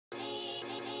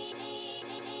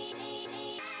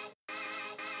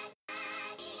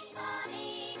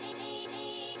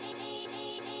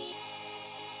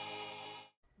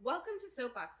to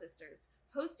Soapbox Sisters,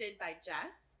 hosted by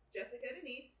Jess, Jessica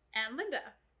Denise, and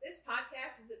Linda. This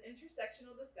podcast is an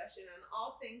intersectional discussion on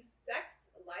all things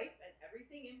sex, life, and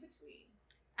everything in between.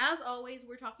 As always,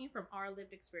 we're talking from our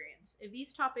lived experience. If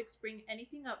these topics bring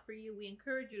anything up for you, we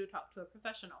encourage you to talk to a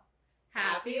professional.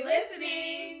 Happy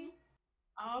listening!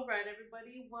 All right,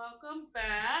 everybody, welcome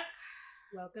back.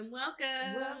 Welcome.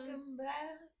 Welcome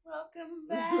back, welcome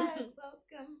back,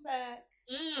 welcome back.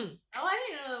 Oh, I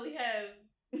didn't know that we have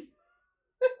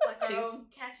like our own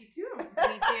catchy tune.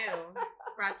 We do.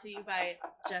 Brought to you by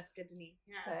Jessica Denise.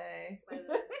 Yeah. Hey.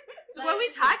 So what are we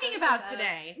talking about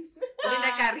today?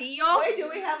 Linda Carrillo? Wait, do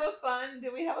we have a fun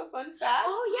fact?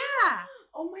 Oh, yeah.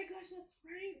 Oh my gosh, that's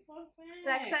right. Fun fact.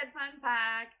 Sex Ed Fun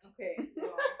Fact. Okay.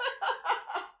 Well,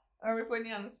 Are we putting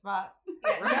you on the spot?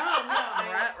 yeah, no.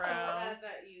 I'm so Ruh-roh. glad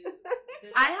that you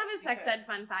did I that. have a Sex Okay. Ed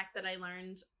Fun Fact that I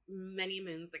learned many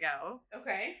moons ago.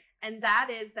 Okay. And that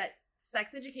is that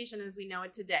sex education as we know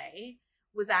it today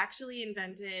was actually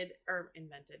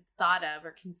thought of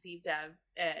or conceived of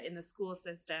in the school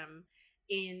system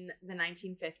in the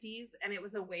 1950s. And it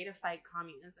was a way to fight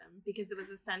communism because it was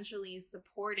essentially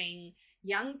supporting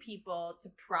young people to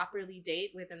properly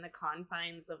date within the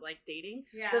confines of like dating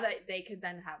so that they could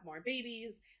then have more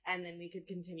babies. And then we could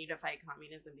continue to fight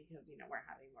communism because, you know, we're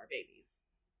having more babies.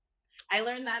 I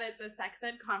learned that at the Sex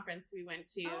Ed conference we went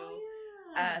to.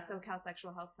 SoCal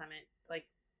Sexual Health Summit like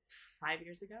 5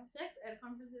 years ago. Sex ed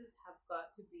conferences have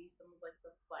got to be some of like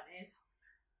the funnest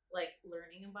like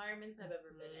learning environments I've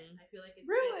ever been in. I feel like it's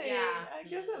Really? yeah. I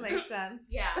guess that makes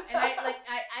sense. Yeah, and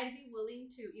I'd be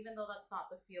willing to, even though that's not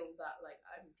the field that like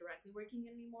I'm directly working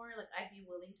in anymore, like I'd be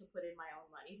willing to put in my own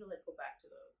money to like go back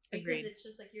to those. Because Agreed. it's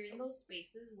just like you're in those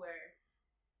spaces where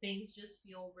things just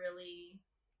feel really,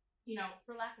 you know,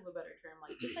 for lack of a better term,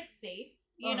 like just like safe.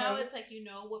 You know, it's like you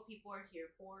know what people are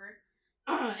here for,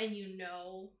 and you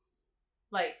know,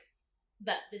 like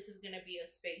that this is gonna be a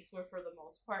space where for the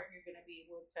most part you're gonna be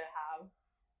able to have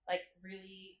like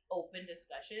really open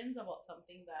discussions about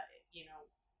something that, you know,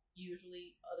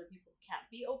 usually other people can't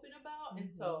be open about. And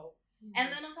so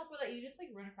and then on top of that, you just like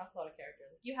run across a lot of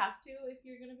characters. Like you have to if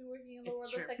you're gonna be working in the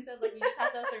world of sex ed. Like you just have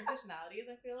to have certain personalities,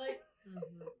 I feel like.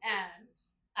 And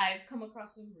I've come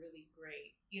across some really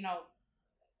great, you know,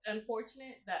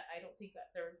 unfortunate that I don't think that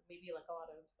there's maybe like a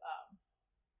lot of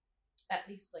at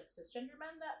least like cisgender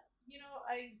men that, you know,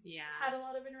 I had a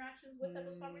lot of interactions with at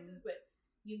those conferences, but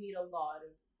you meet a lot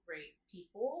of great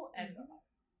people and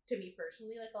to me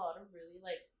personally, like a lot of really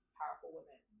like powerful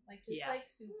women, like just like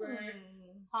super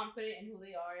confident in who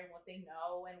they are and what they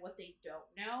know and what they don't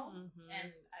know. And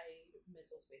I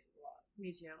miss those spaces a lot. Me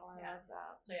too. I love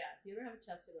that. So yeah, if you ever have a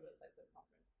chance to go to a sex ed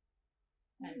conference,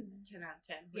 10 out of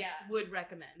 10. Yeah. Would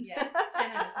recommend. yeah, 10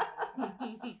 out of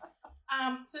 10.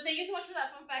 So thank you so much for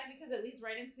that fun fact because it leads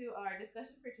right into our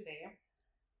discussion for today,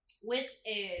 which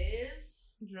is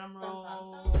Drum dun,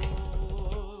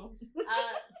 roll.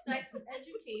 sex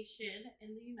education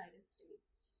in the United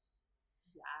States.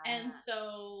 Yeah. And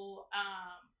so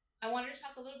I wanted to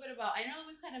talk a little bit about, I know that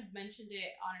we've kind of mentioned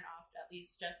it on and off, at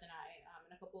least Jess and I,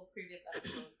 in a couple of previous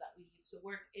episodes that we used to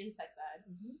work in sex ed.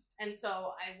 And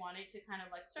so I wanted to kind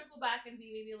of like circle back and be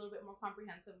maybe a little bit more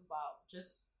comprehensive about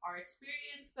just our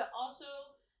experience, but also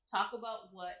talk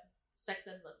about what sex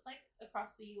ed looks like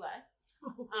across the U.S.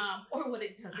 Or what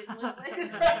it doesn't look like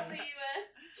across the U.S.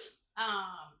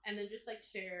 And then just like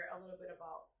share a little bit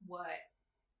about what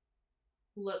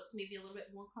looks maybe a little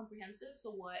bit more comprehensive. So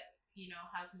what, you know,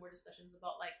 has more discussions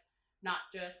about like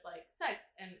not just like sex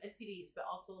and STDs, but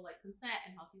also like consent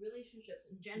and healthy relationships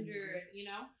and gender and, you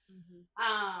know.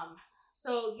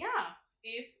 So yeah,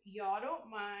 if y'all don't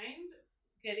mind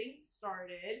getting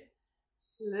started,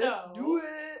 Let's do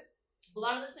it. a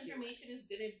lot of this information is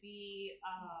going to be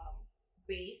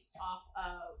based off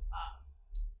of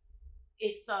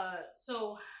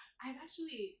so I've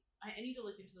actually I need to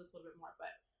look into this a little bit more,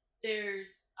 but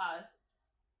there's a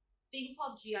thing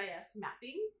called GIS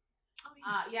mapping.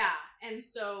 And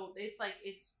so it's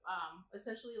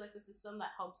essentially like a system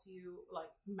that helps you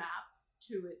like map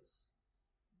to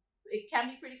it can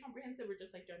be pretty comprehensive or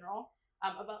just like general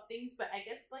about things, but I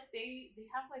guess like they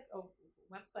have like a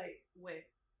website with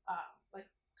like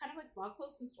kind of like blog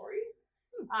posts and stories.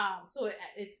 So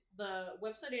it's the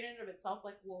website in and of itself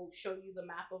like will show you the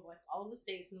map of like all of the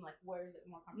states and like where is it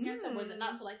more comprehensive, where is it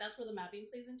not. So like that's where the mapping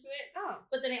plays into it.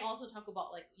 But then they also talk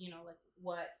about like, you know, like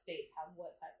what states have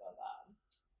what type of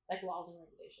like laws and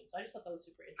regulations. So I just thought that was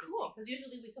super interesting Cool. because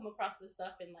usually we come across this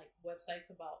stuff in like websites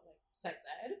about like sex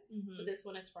ed, but this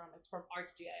one is from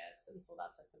ArcGIS, and so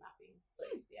that's like the mapping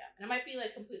place. Yeah, and it might be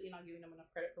like completely not giving them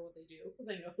enough credit for what they do because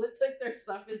I know it's like their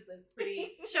stuff is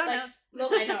pretty Show like, notes.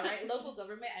 I know, right? Local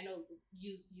government I know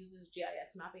uses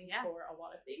GIS mapping for a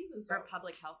lot of things, and so For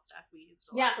public health stuff we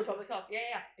used a lot. yeah, for public health.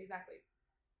 Yeah, exactly.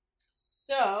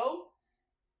 So,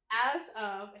 as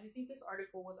of, and I think this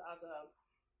article was as of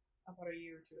about a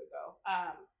year or two ago,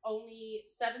 only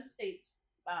 7 states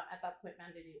at that point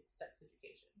mandated sex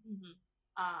education.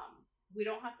 We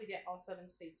don't have to get all 7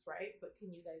 states right, but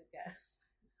can you guys guess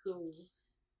who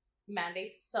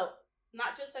mandates? So,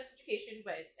 not just sex education,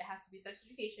 but it has to be sex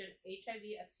education, HIV,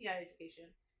 STI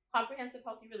education, comprehensive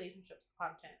healthy relationships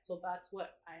content. So that's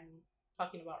what I'm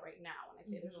talking about right now when I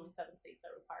say there's only 7 states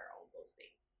that require all of those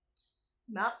things.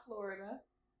 Not Florida.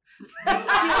 You are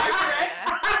correct.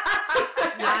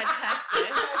 Not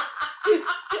Texas. to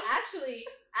actually,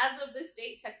 as of this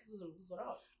date, Texas was one of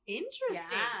them.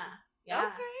 Interesting.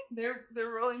 Yeah. Okay.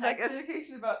 They're rolling back Texas.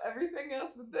 education about everything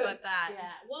else but this. But that.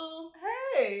 Yeah. Well,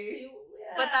 Hey.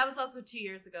 But that was also 2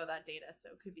 years ago, that data, so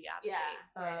it could be out of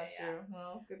date. True.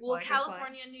 Well, good Well, point, good point.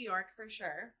 California and New York for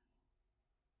sure.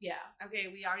 Yeah. Okay,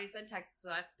 we already said Texas, so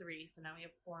that's 3. So now we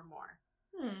have 4 more.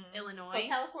 Illinois. So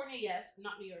California, yes,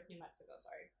 not New York, New Mexico.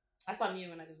 Sorry, I saw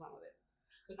New and I just went with it.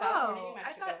 So California, New I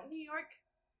Mexico. thought New York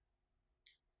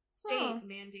State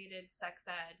mandated sex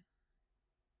ed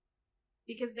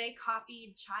because they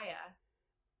copied Chaya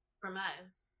from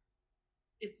us.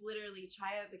 It's literally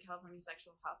Chaya, the California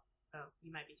Sexual Health. Oh,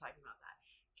 you might be talking about that.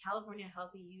 California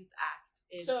Healthy Youth Act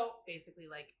is basically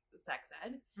like sex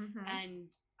ed, and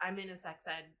I'm in a sex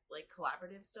ed like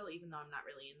collaborative still, even though I'm not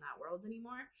really in that world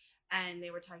anymore. And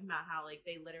they were talking about how like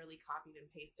they literally copied and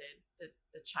pasted the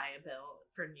Chaya bill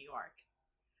for New York,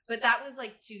 but that was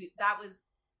like that was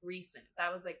recent.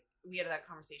 That was like we had that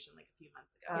conversation like a few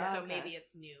months ago, so maybe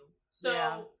it's new.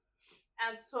 So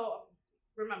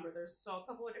remember, there's a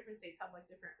couple of different states have like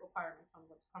different requirements on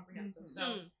what's comprehensive.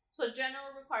 So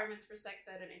general requirements for sex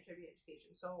ed and HIV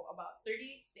education. So about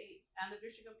 38 states and the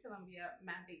District of Columbia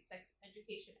mandate sex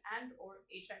education and or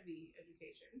HIV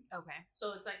education. Okay.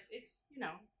 So it's like it's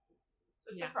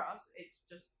across. It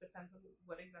just depends on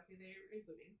what exactly they're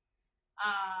including.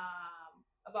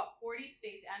 About 40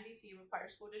 states and DC require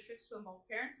school districts to involve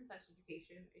parents in sex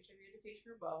education, HIV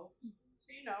education, or both.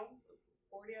 So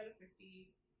 40 out of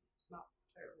 50. It's not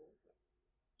terrible.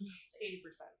 It's 80%,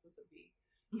 so it's a B.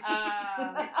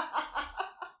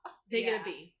 They get a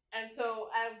B. And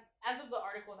so as of the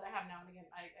article that I have now, and again,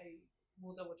 I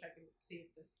will double check and see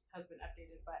if this has been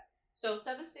updated, but so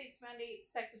 7 states mandate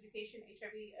sex education,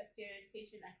 HIV, STI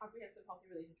education, and comprehensive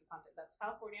healthy relationship content. That's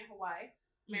California, Hawaii,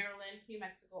 Maryland, New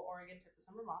Mexico, Oregon, Texas,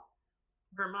 and Vermont.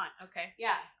 Vermont, okay.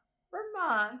 Yeah.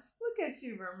 Vermont. Look at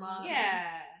you, Vermont.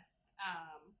 Yeah.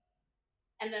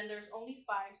 And then there's only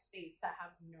 5 states that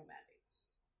have no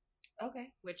mandates.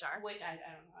 Okay. Which are? Which I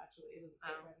don't know, actually. It doesn't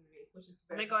say right underneath, which is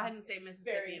I'm going to go ahead and say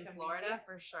Mississippi and Florida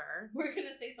for sure. We're going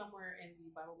to say somewhere in the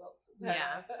Bible Belt.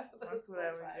 Yeah. That's what I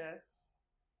would guess.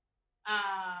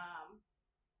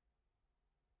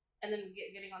 And then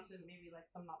getting onto maybe like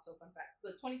some not so fun facts.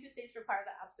 The 22 states require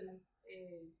that abstinence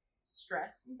is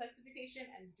stressed in sex education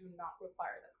and do not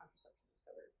require that contraception is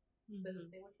covered. Doesn't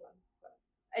say which ones, but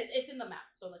it's in the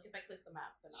map. So like if I click the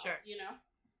map, then I'll,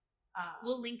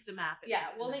 we'll link the map.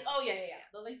 We'll link. Oh yeah.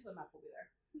 The link to the map will be there.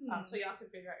 So y'all can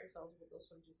figure out yourselves what those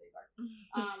 22 states are.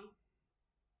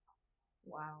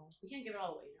 Wow. We can't give it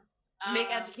all away, Make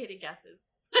educated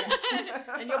guesses.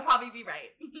 And you'll probably be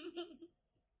right.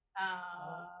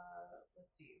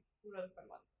 Let's see. What are the fun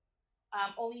ones?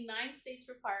 Only 9 states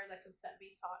require that consent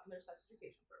be taught in their sex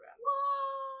education program.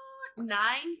 What?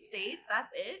 9 states?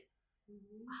 That's it?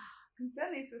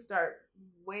 Consent needs to start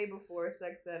way before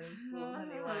sex ed in school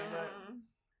anyway. But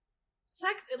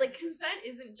consent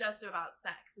isn't just about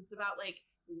sex. It's about like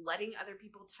letting other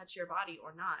people touch your body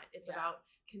or not. It's about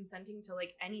consenting to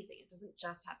like anything. It doesn't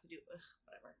just have to do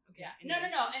whatever. Okay. Yeah. No. And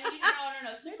no.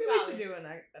 Maybe we should do an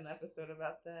episode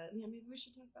about that. Yeah, maybe we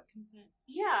should talk about consent.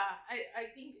 Yeah, I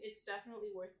think it's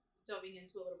definitely worth delving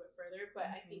into a little bit further.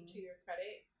 But I think to your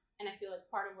credit, and I feel like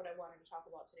part of what I wanted to talk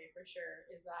about today for sure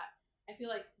is that I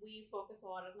feel like we focus a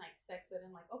lot on like sex ed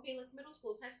and like, okay, like middle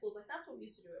schools, high schools, like that's what we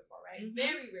used to do it for, right?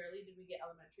 Very rarely did we get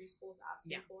elementary schools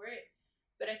asking for it.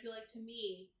 But I feel like to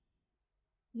me,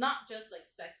 not just like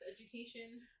sex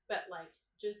education, but like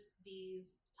just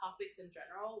these topics in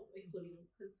general, including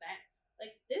consent,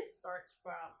 like this starts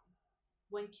from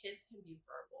when kids can be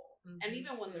verbal. And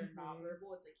even when they're not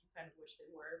verbal, it's like you kind of wish they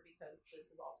were, because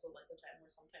this is also like the time where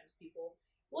sometimes people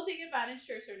will take advantage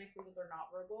to a certain extent that they're not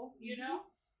verbal, you know,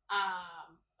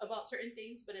 about certain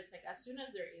things. But it's like, as soon as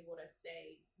they're able to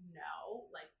say no,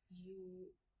 like,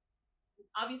 you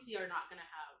obviously are not going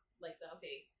to have like the,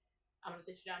 okay, I'm gonna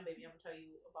sit you down, baby. I'm gonna tell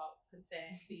you about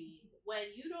consent being when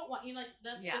you don't want, you know, like,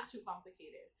 that's just too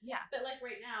complicated. Yeah. But like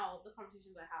right now, the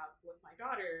conversations I have with my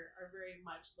daughter are very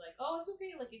much like, oh, it's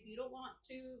okay. Like, if you don't want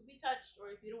to be touched,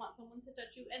 or if you don't want someone to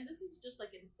touch you, and this is just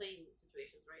like in playing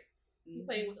situations, right? Mm-hmm.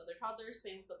 Playing with other toddlers,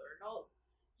 playing with other adults.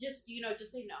 Just, you know, just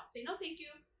say no. Say no, thank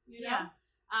you. You know.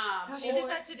 She did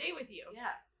that today with you.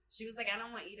 Yeah. She was like, I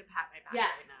don't want you to pat my back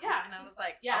right now. Yeah. And I was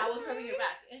like, I was rubbing your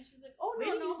back. And she's like, oh,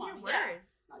 no, use your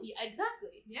words. Yeah,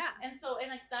 exactly. Yeah. And so,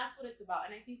 and like, that's what it's about.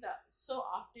 And I think that so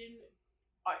often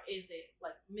is it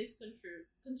like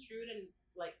construed and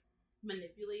like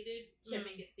manipulated to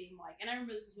make it seem like, and I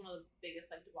remember this is one of the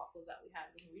biggest like debacles that we had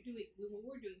when we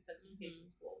were doing sex education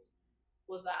schools,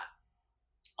 was that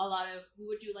a lot of, we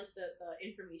would do like the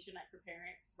information night for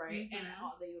parents, right? And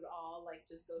they would all like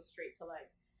just go straight to like,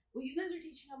 well, you guys are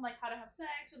teaching them like how to have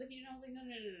sex, or like, you know, I was like, no,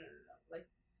 like,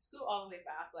 scoot all the way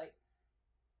back. Like,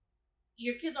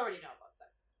 your kids already know about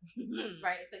sex,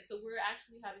 right? It's like, so we're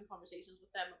actually having conversations with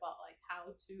them about like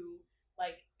how to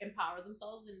like empower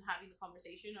themselves, and having the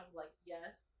conversation of like,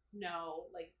 yes, no,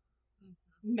 like,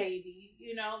 maybe,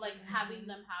 you know, like having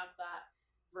them have that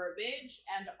verbiage.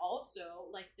 And also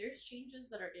like, there's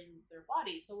changes that are in their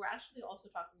body, so we're actually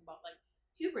also talking about like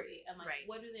puberty and like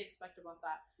what do they expect about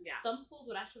that. Some schools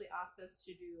would actually ask us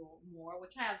to do more,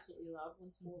 which I absolutely love,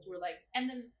 when schools were like, and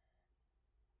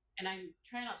I'm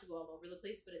trying not to go all over the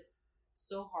place, but it's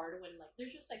so hard when like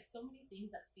there's just like so many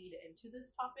things that feed into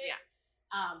this topic.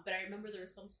 But I remember there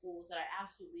were some schools that I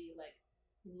absolutely like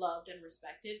loved and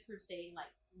respected for saying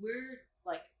like, we're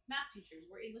like math teachers,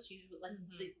 we're English teachers, but like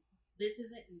this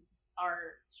isn't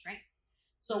our strength.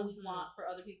 So we want for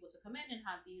other people to come in and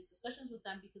have these discussions with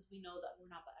them, because we know that we're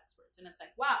not the experts. And it's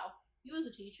like, wow, you as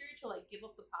a teacher to like give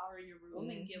up the power in your room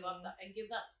and give up that, and give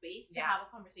that space to have a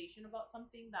conversation about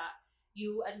something that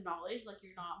you acknowledge like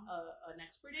you're not an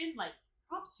expert in, like,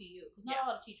 props to you, because not a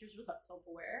lot of teachers are that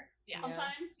self-aware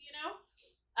sometimes, you know.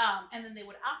 And then they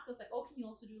would ask us like, oh, can you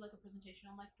also do like a presentation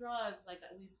on like drugs, like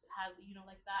we've had, you know,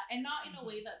 like that, and not in a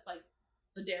way that's like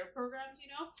the DARE programs, you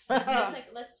know. It's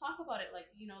like, let's talk about it. Like,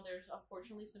 you know, there's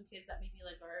unfortunately some kids that maybe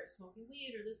like are smoking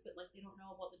weed or this, but like they don't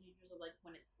know about the dangers of like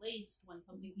when it's laced, when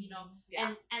something, you know.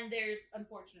 And there's,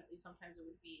 unfortunately, sometimes it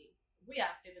would be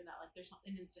reactive in that like there's not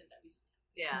an instant that we see.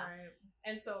 Right.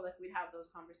 And so like we'd have those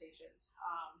conversations.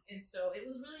 And so it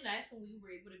was really nice when we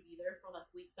were able to be there for like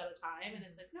weeks at a time. And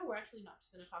it's like, no, we're actually not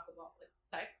just going to talk about like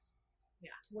sex.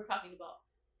 We're talking about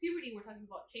puberty, we're talking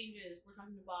about changes, we're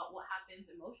talking about what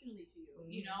happens emotionally to you.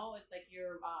 You know, it's like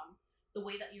your the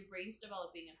way that your brain's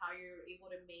developing, and how you're able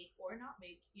to make or not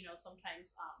make, you know,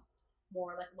 sometimes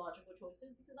more like logical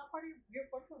choices, because that part of your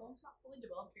frontal lobe's not fully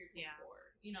developed till you're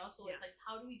 24. You know, so it's like,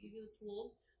 how do we give you the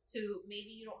tools to, maybe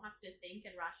you don't have to think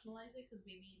and rationalize it, because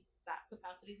maybe that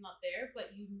capacity is not there,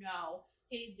 but you know,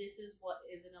 hey, this is what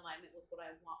is in alignment with what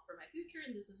I want for my future,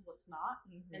 and this is what's not.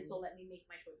 And so let me make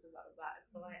my choices out of that. And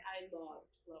so I loved.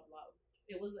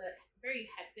 It was a very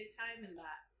hectic time, in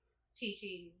that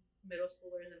teaching middle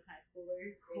schoolers and high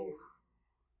schoolers is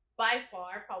by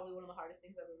far probably one of the hardest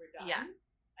things I've ever done.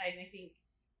 And I think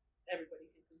everybody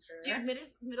can concur. Dude,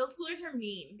 middle schoolers are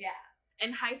mean.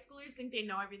 And high schoolers think they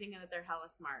know everything and that they're hella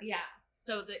smart.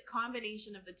 So the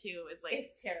combination of the two is like,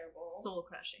 it's terrible, soul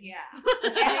crushing.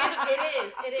 And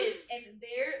it is, and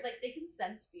they're like, they can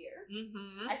sense fear.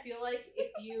 I feel like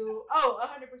if you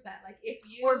 100%, like if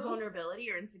you, or vulnerability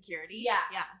or insecurity,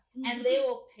 and they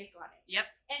will pick on it.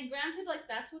 And granted, like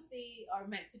that's what they are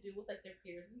meant to do with like their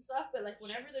peers and stuff, but like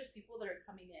whenever there's people that are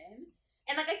coming in,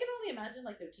 and like I can only imagine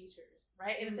like their teachers,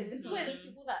 right? And it's like, this is why there's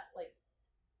people that like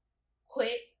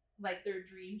quit like their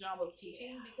dream job of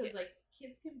teaching, because like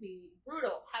kids can be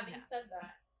brutal. Having said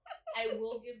that, I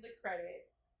will give the credit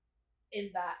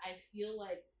in that I feel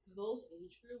like those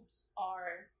age groups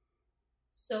are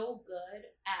so good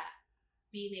at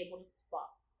being able to spot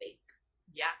fake.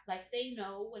 Like they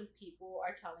know when people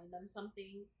are telling them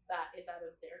something that is out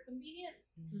of their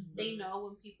convenience. They know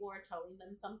when people are telling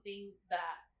them something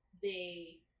that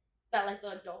like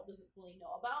the adult doesn't fully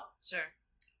know about.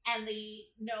 And they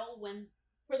know when,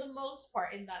 for the most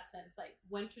part, in that sense, like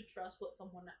when to trust what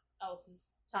someone else is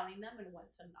telling them and when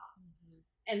to not.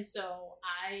 And so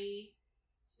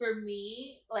for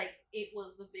me, like it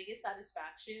was the biggest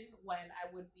satisfaction when I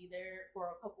would be there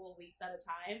for a couple of weeks at a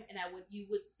time, and you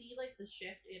would see like the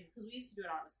shift in, because we used to do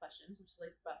anonymous questions, which is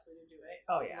like the best way to do it.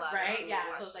 Right?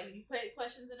 So it's like you put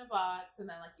questions in a box, and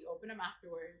then like you open them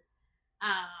afterwards.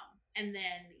 and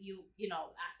then you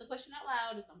ask the question out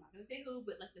loud. I'm not gonna say who,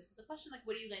 but like, this is a question. Like,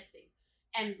 what do you guys think?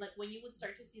 And like, when you would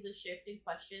start to see the shift in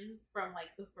questions from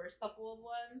like the first couple of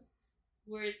ones,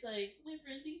 where it's like, my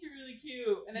friend thinks you're really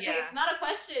cute, and it's like, it's not a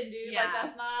question, dude. Like,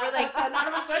 that's not, or like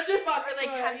anonymous question box, or like,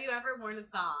 have you ever worn a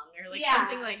thong, or like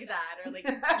something like that, or like,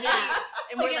 and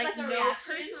we're like, no reaction.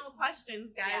 Personal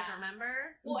questions, guys.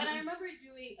 Remember? Well, and I remember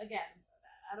doing, again,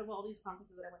 out of all these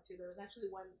conferences that I went to, there was actually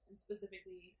one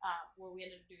specifically where we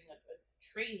ended up doing a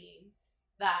training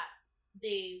that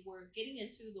they were getting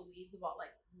into the weeds about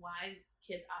like why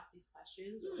kids ask these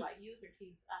questions, or why youth or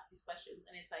teens ask these questions,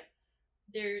 and it's like,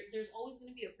 there's always going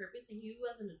to be a purpose, and you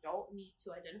as an adult need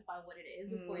to identify what it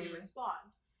is before you respond.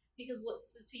 Because what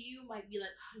to you might be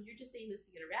like, oh, you're just saying this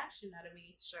to get a reaction out of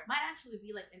me, might actually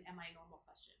be like an am I normal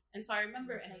question. And so I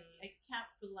remember, and I can't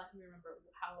for the life of me remember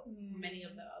how many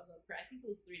of the I think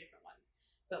it was 3 different ones,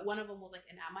 but one of them was like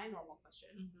an am I normal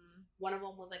question. One of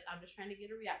them was like, I'm just trying to get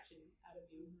a reaction out of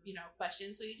you,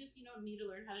 question. So you just need to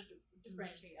learn how to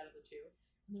differentiate out of the two.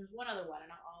 And there's one other one,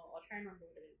 and I'll try and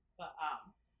remember what it is, but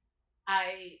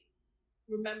I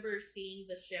remember seeing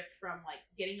the shift from like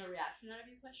getting a reaction out of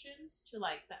you questions to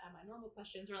like the am I normal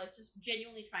questions, or like just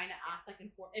genuinely trying to ask like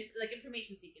like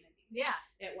information seeking. I think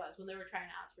it was when they were trying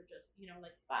to ask for just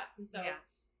like facts, and so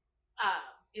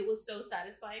it was so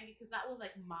satisfying, because that was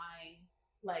like my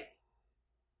like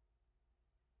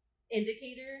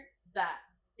indicator that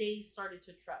they started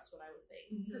to trust what I was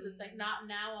saying, because it's like, not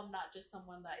now I'm not just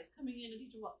someone that is coming in to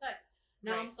teach about sex.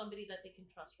 Now I'm somebody that they can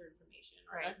trust for information,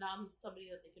 or like now I'm somebody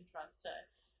that they can trust to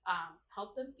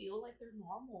help them feel like they're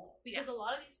normal. Because a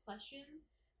lot of these questions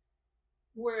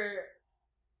were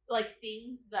like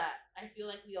things that I feel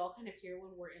like we all kind of hear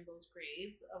when we're in those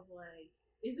grades of like,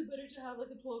 is it better to have like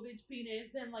a 12-inch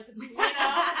penis than like a 2?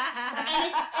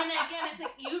 And again, it's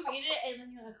like, you read it and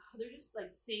then you're like, oh, they're just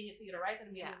like saying it to get a rise out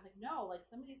of me. And it's like, no, like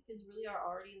some of these kids really are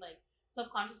already like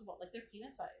self-conscious about like their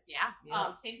penis size.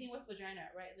 Same thing with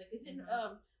vagina, right? Like, it's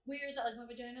weird that like my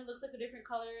vagina looks like a different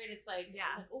color, and it's like,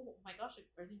 like, oh my gosh, like,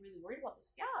 are they really worried about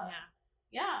this?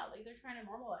 Like they're trying to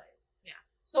normalize.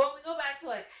 So when we go back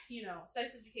to like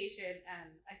sex education,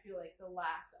 and I feel like the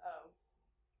lack of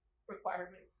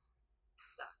requirements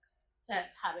sucks to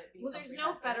have it be. Well, there's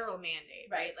no federal mandate,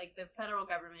 right? Like the federal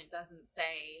government doesn't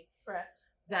say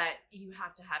that you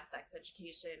have to have sex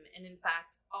education, and in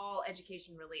fact, all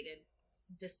education related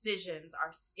decisions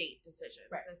are state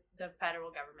decisions. The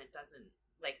federal government doesn't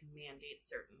like mandate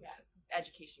certain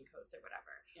education codes or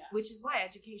whatever, which is why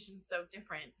education is so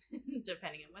different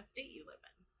depending on what state you live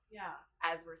in.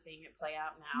 As we're seeing it play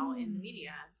out now in the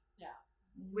media.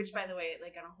 Which, by the way,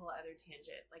 like on a whole other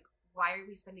tangent, like, why are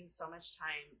we spending so much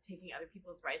time taking other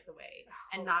people's rights away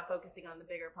and not focusing on the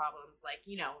bigger problems, like,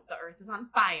 the earth is on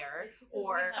fire,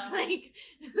 or like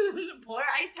polar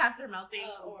ice caps are melting,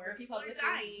 or people are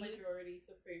dying. Majority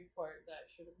Supreme Court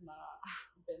that should have not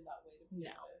been that way to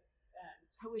begin with. And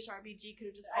I wish RBG could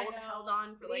have just held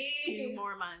on for like 2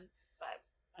 more months, but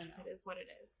it is what it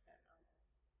is.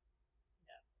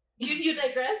 You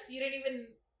digress. You didn't even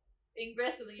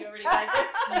ingress, and then you already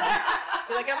digress.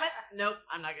 You're like, nope,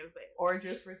 I'm not gonna say it. Or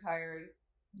just retired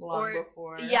long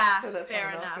before. So that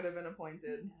someone else could have been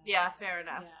appointed. Fair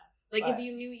enough. Like, if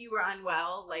you knew you were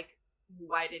unwell, like,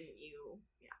 why didn't you?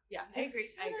 I agree.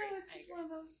 It's just one of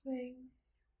those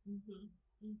things.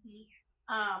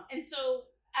 And so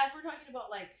as we're talking about,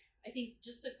 like, I think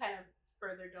just to kind of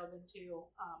further delve into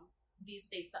these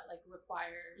states that like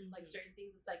require like certain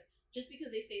things, it's like, just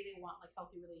because they say they want like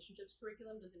healthy relationships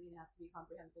curriculum doesn't mean it has to be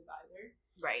comprehensive either.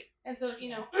 Right. And so,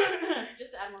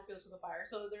 just to add more fuel to the fire.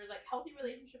 So there's like healthy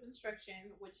relationship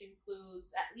instruction, which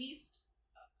includes at least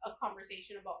a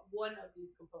conversation about one of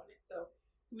these components. So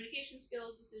communication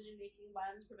skills, decision-making,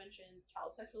 violence prevention,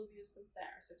 child sexual abuse,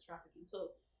 consent, or sex trafficking.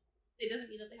 So it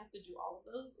doesn't mean that they have to do all of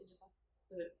those. It just has to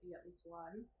be at least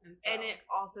one. And it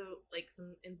also, like,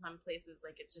 in some places,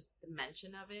 like, it just, the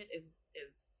mention of it is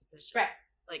sufficient. Right.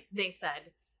 Like, they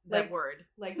said the word.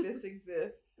 Like, this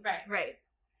exists. Right.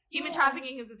 Human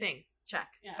trafficking is the thing. Check.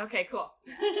 Okay, cool.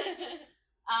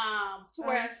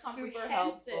 Whereas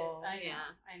comprehensive, I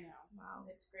know. Wow.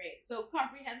 It's great. So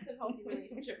comprehensive healthy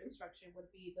relationship instruction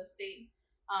would be the state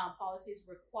policies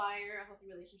require a healthy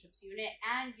relationships unit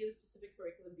and give specific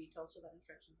curriculum details so that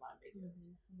instruction is not ambiguous.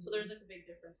 So there's like a big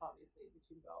difference, obviously,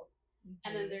 between both.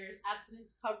 And then there's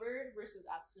abstinence covered versus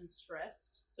abstinence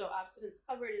stressed. So abstinence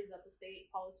covered is that the state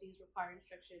policies require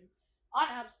instruction on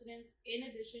abstinence in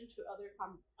addition to other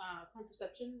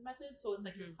contraception methods. So it's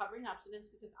like you're covering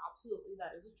abstinence because absolutely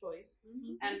that is a choice.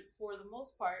 And for the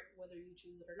most part, whether you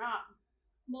choose it or not,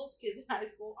 most kids in high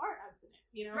school are abstinent.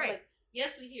 Right. Like,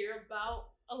 yes, we hear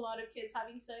about a lot of kids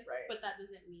having sex, Right. but that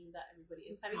doesn't mean that everybody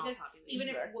It's is a having small sex, population. even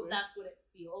if Exactly. that's what it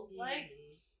feels like.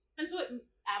 Mhm. And so it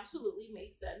absolutely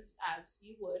makes sense, as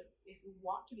you would if you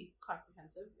want to be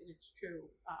comprehensive in its true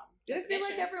Did it feel like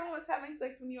definition. everyone was having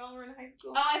sex when you all were in high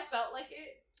school? Oh, I felt like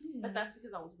it, but that's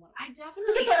because I was one of them. I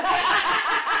definitely.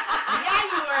 Yeah,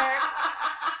 you were.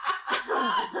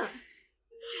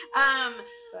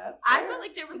 That's I fair. felt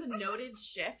like there was a noted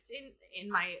shift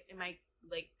in my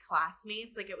like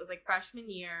classmates. Like it was like freshman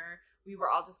year, we were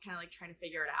all just kind of like trying to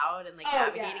figure it out and like Oh,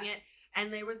 navigating yeah. it.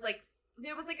 And there was like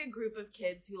a group of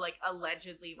kids who like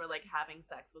allegedly were like having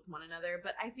sex with one another,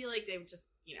 but I feel like they would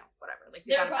just, you know, whatever. Like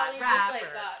they They're got a bad probably rap. just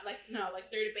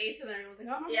like third base, and then everyone's like,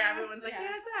 oh my Yeah, God. everyone's like,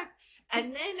 yeah, it's sex.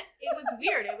 And then it was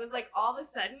weird. It was like all of a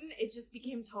sudden it just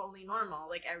became totally normal.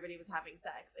 Like everybody was having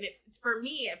sex. And for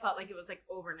me, it felt like it was like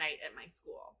overnight at my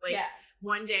school. Like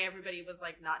one day everybody was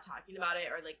like not talking about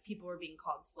it, or like people were being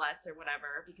called sluts or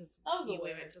whatever because That was we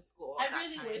weird. went to school. I at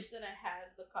that really time. wish that I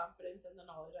had the confidence and the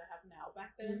knowledge I have now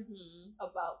back then Mhm.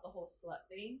 about the whole slut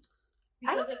thing.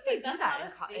 I don't Because think it's they like, do that's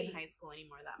that not a in thing. high school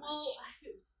anymore that Well, much. I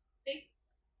feel they.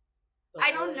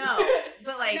 I don't know,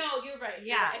 but like, no, you're right.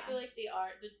 yeah. I feel like they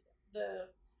are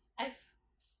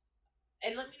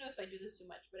and let me know if I do this too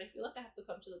much, but I feel like I have to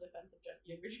come to the defense of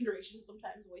younger generations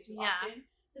sometimes way too Yeah. often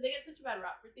because they get such a bad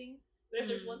rap for things. But if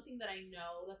there's Mm. one thing that I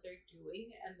know that they're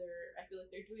doing, and I feel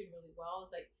like they're doing really well,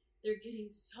 is like they're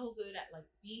getting so good at like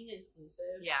being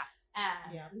inclusive, yeah,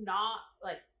 and Yeah. not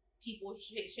like people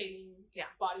shaming, Yeah.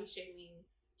 body shaming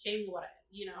what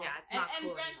you know. Yeah, it's and, not and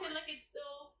cool granted, anymore. like it's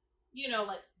still, you know,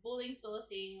 like bullying still a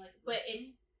thing, like, but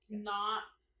it's not.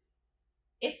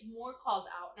 It's more called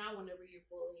out now whenever you're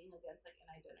bullying against like an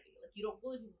identity. Like you don't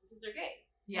bully people because they're gay.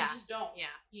 yeah, You just don't.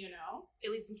 yeah. You know. At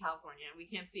least in California, we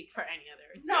can't speak for any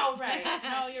others. No, right.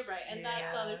 No, you're right. And that's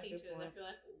the Yeah, other thing good too. Is I point. feel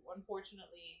like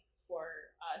unfortunately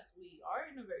for us, we are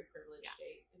in a very privileged Yeah.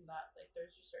 state in that like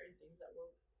there's just certain things that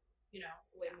we're, you know,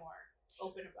 way more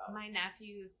open about. My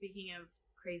nephew, speaking of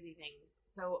crazy things,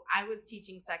 so I was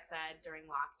teaching sex ed during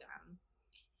lockdown,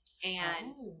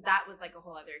 and Oh. that was like a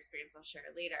whole other experience. I'll share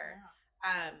it later.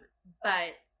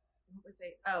 But what was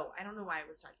I? Oh, I don't know why I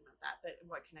was talking about that, but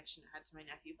what connection it had to my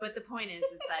nephew. But the point is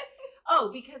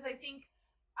that because I think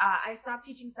I stopped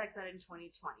teaching sex ed in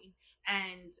 2020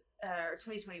 and or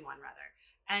 2021 rather,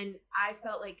 and I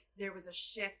felt like there was a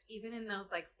shift even in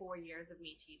those like 4 years of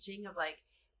me teaching of like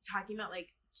talking about like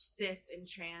cis and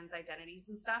trans identities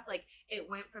and stuff. Like it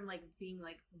went from like being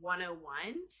like 101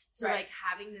 to Right. like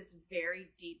having this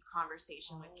very deep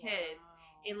conversation with kids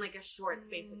in like a short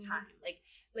space of time.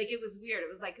 Like it was weird. It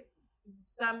was like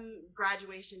some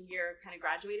graduation year kind of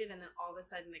graduated, and then all of a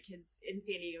sudden the kids in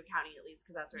San Diego County, at least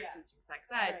because that's where I was Yeah. teaching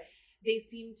sex ed, Right. they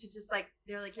seem to just like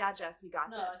they're like, yeah, Jess, we got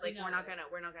No, this. we Like know we're not this.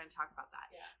 gonna talk about that.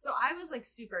 Yeah. So I was like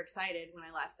super excited when I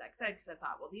left sex ed because I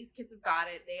thought, well, these kids have got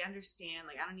it. They understand.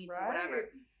 Like I don't need to whatever.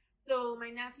 So my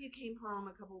nephew came home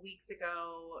a couple weeks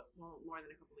ago, well, more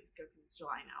than a couple weeks ago because it's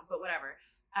July now, but whatever,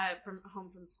 from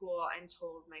school, and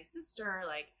told my sister,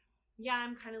 like, yeah,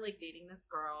 I'm kind of like dating this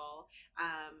girl,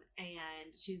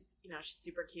 and she's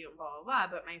super cute and blah, blah,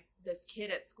 blah, but this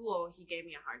kid at school, he gave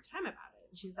me a hard time about it.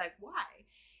 And she's like, why?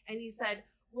 And he said,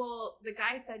 well, the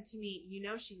guy said to me,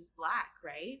 she's black,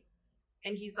 right?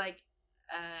 And he's like,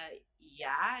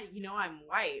 yeah, I'm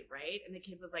white, right? And the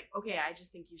kid was like, okay, I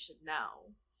just think you should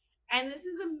know. And this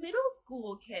is a middle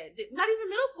school kid, not even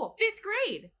middle school, 5th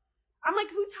grade. I'm like,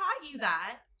 who taught you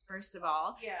that, first of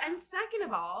all? Yeah. And second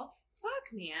of all,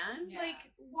 fuck, man. Yeah.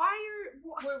 Like,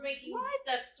 We're making What?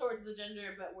 steps towards the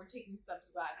gender, but we're taking steps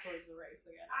back towards the race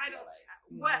again. I feel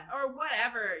don't- like.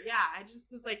 whatever. Yeah, I just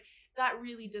was like, that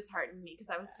really disheartened me because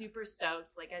I was super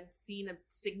stoked. Like, I'd seen a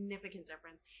significant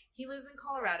difference. He lives in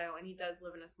Colorado and he does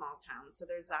live in a small town, so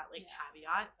there's that like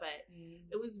caveat. But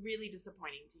it was really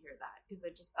disappointing to hear that because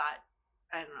I just thought,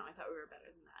 I don't know, I thought we were better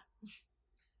than that.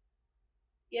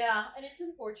 Yeah, and it's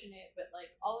unfortunate, but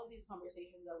like all of these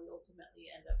conversations that we ultimately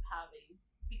end up having,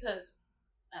 because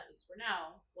at least for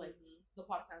now, like the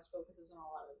podcast focuses on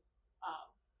a lot of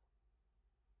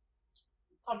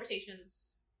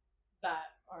conversations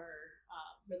that are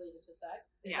related to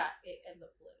sex, is that it ends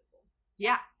up political.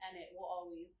 Yeah. And it will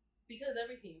always, because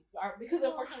unfortunately our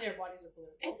bodies are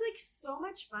political. It's like so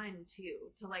much fun too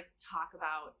to like talk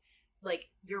about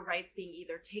like your rights being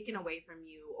either taken away from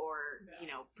you or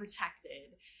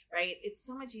protected, right? It's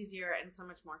so much easier and so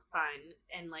much more fun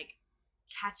and like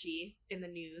catchy in the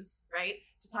news, right,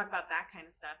 to talk about that kind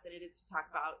of stuff than it is to talk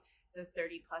about the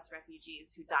 30 plus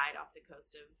refugees who died off the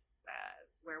coast of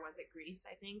where was it, Greece,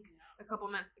 I think, a couple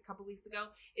weeks ago.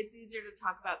 It's easier to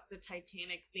talk about the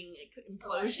Titanic thing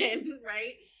implosion,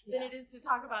 right? Than it is to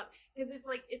talk about, because it's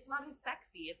like, it's not as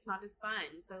sexy, it's not as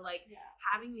fun. So like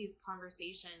having these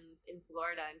conversations in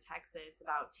Florida and Texas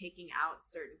about taking out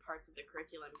certain parts of the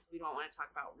curriculum because we don't want to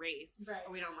talk about race, or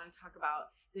we don't want to talk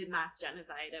about the mass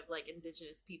genocide of like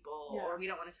indigenous people, or we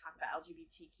don't want to talk about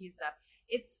LGBTQ stuff.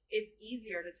 It's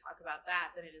easier to talk about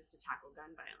that than it is to tackle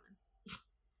gun violence.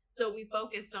 So we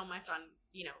focus so much on,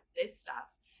 this stuff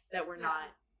that we're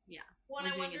not, Well, we're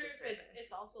I doing wonder a if disservice.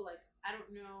 it's also like, I don't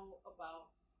know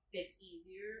about it's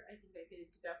easier. I think it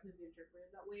could definitely be interpreted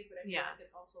that way, but I feel like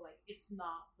it's also like, it's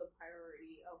not the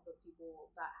priority of the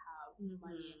people that have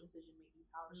money and decision-making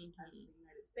power sometimes in the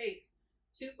United States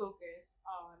to focus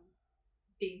on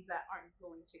things that aren't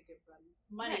going to give them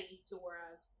money to,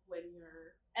 whereas when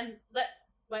you're, and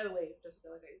that, by the way, Jessica,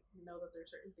 like I know that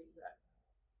there's certain things that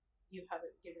you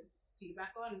haven't given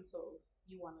feedback on, and so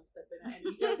if you want to step in at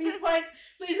any of these points,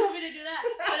 please feel free to do that.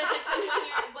 But it's just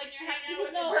when you're hanging out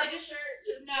with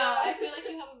I feel like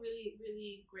you have a really,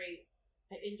 really great,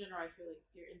 in general, I feel like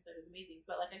your insight is amazing,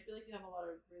 but like I feel like you have a lot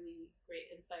of really great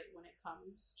insight when it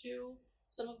comes to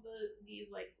some of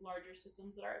these like larger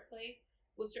systems that are at play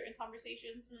with certain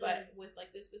conversations. But with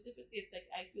like this specifically, it's like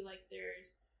I feel like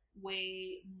there's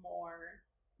way more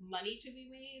money to be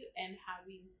made and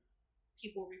having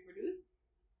people reproduce,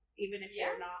 even if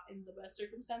they're not in the best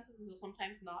circumstances, and so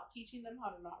sometimes not teaching them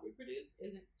how to not reproduce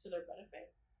isn't to their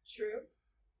benefit. True.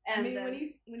 And I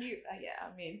mean, when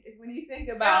you think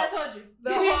about, I told you.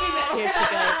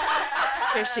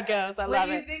 Here she goes. I love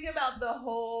it. When you think about the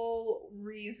whole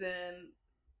reason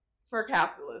for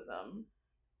capitalism,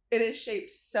 it has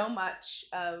shaped so much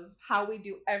of how we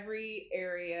do every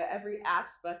area, every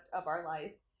aspect of our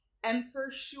life, and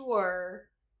for sure,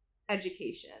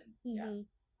 education.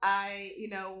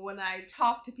 When I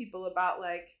talk to people about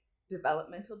like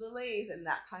developmental delays and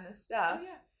that kind of stuff,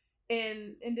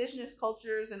 in indigenous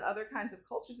cultures and other kinds of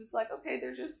cultures, it's like, okay,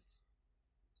 they're just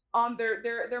on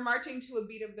they're marching to a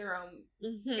beat of their own,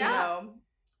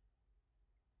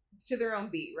 to their own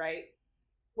beat, right?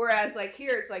 Whereas like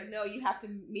here, it's like, no, you have to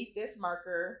meet this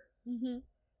marker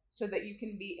so that you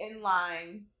can be in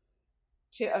line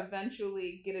to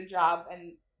eventually get a job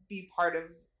and be part of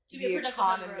the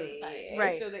economy,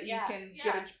 right? So that you can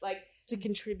get to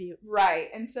contribute, right?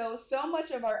 And so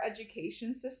much of our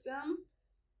education system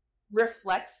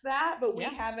reflects that, but we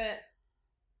haven't,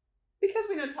 because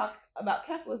we don't talk about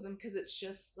capitalism because it's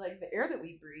just like the air that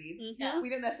we breathe. We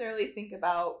don't necessarily think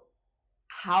about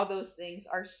how those things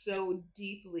are so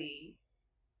deeply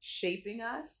shaping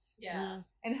us,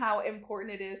 and how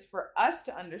important it is for us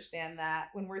to understand that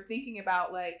when we're thinking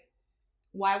about like,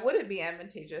 why would it be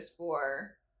advantageous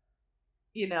for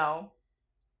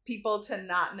people to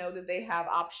not know that they have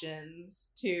options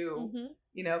to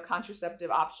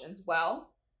contraceptive options?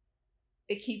 Well,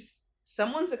 it keeps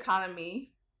someone's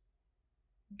economy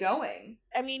going.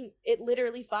 I mean, it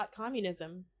literally fought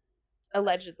communism,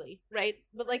 allegedly, right?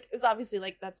 But like, it was obviously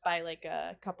like, that's by like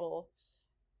a couple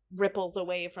ripples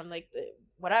away from like the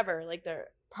whatever, like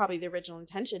probably the original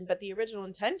intention. But the original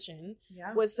intention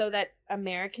was so that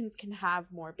Americans can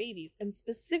have more babies, and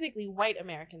specifically white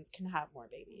Americans can have more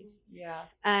babies.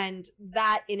 And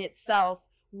that in itself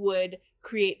would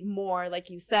create more, like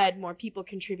you said, more people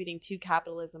contributing to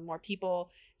capitalism, more people,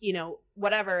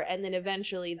 whatever. And then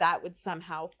eventually that would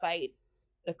somehow fight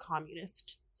the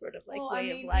communist sort of like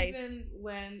way of life. Even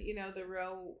when, the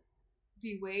Roe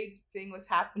v. Wade thing was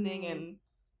happening and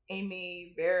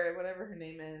Amy Barrett, whatever her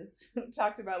name is,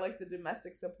 talked about like the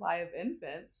domestic supply of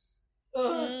infants.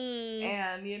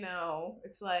 And,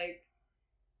 it's like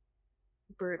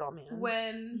brutal, man.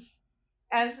 When,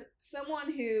 as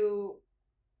someone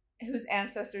whose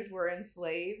ancestors were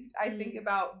enslaved, I think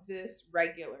about this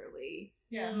regularly.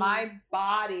 My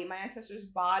ancestors'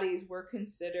 bodies were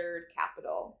considered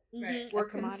capital. Were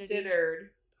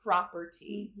considered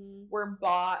property. Were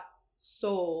bought,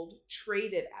 sold,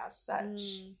 traded as such.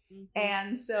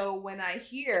 And so when I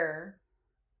hear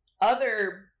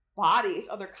other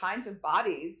kinds of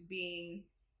bodies being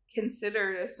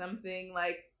considered as something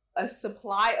like a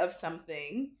supply of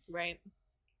something, right,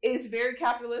 is very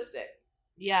capitalistic.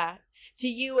 To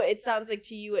you, it sounds like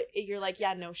you're like,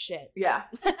 yeah, no shit.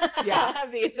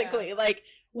 Basically, like,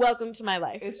 welcome to my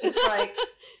life. It's just like,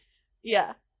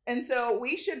 And so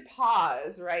we should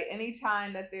pause, right?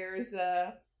 Anytime that there's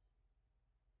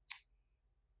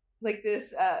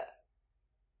this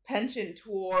penchant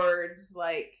towards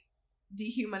like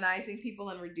dehumanizing people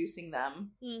and reducing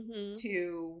them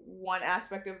to one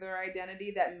aspect of their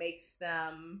identity that makes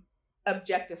them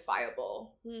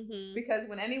objectifiable. Mm-hmm. Because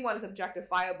when anyone's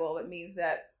objectifiable, it means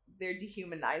that they're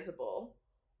dehumanizable.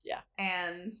 Yeah.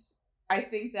 And I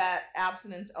think that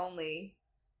abstinence-only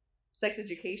sex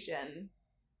education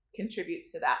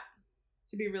contributes to that,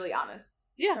 to be really honest.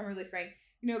 Yeah. If I'm really frank.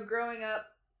 You know, growing up,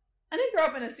 I didn't grow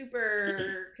up in a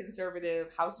super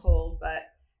conservative household, but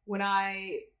when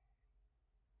I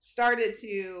started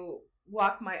to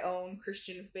walk my own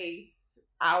Christian faith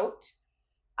out,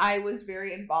 I was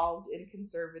very involved in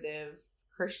conservative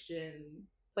Christian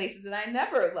places, and I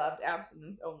never loved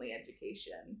abstinence-only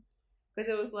education because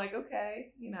it was like,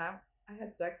 okay, you know, I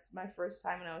had sex my first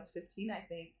time when I was 15, I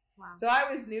think. Wow. So I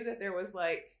always knew that there was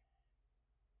like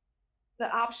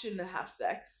the option to have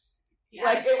sex. Yeah.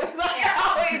 Like it was like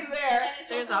always there. And it's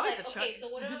There's also always like, the okay, choice.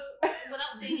 so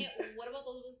without saying it, what about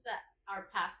those of us that are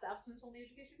past the abstinence only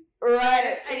education?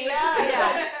 Right. Anyway,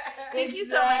 yeah. Thank you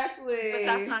so much, Exactly. but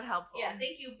that's not helpful. Yeah,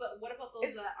 thank you. But what about those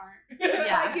It's- that aren't? It's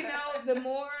Yeah. like, you know,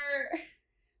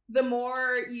 the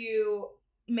more you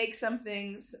make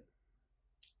something,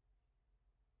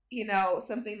 you know,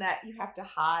 something that you have to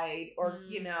hide or,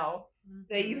 you know,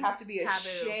 that you have to be Taboo.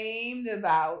 ashamed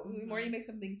about, the more you make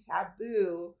something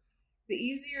taboo, the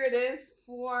easier it is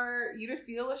for you to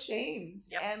feel ashamed.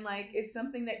 Yep. And like, it's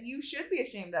something that you should be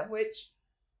ashamed of, which,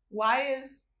 why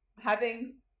is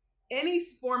having any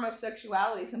form of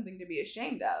sexuality something to be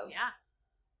ashamed of? Yeah.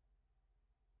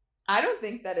 I don't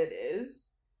think that it is.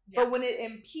 Yeah. But when it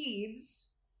impedes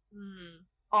Mm.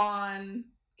 on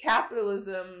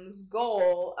capitalism's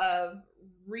goal of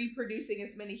reproducing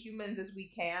as many humans as we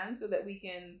can so that we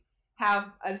can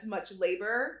have as much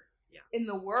labor in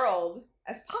the world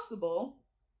as possible.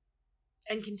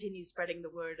 And continue spreading the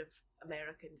word of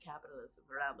American capitalism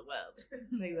around the world.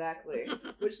 Exactly.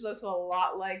 Which looks a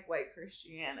lot like white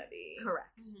Christianity.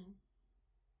 Correct. Mm-hmm.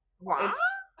 What?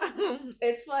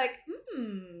 It's like,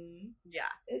 Yeah.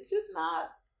 it's just not,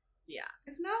 Yeah.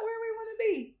 it's not where we want to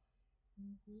be.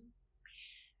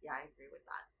 Yeah, I agree with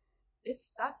that.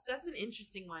 That's an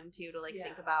interesting one too, to like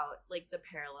think Yeah. about like the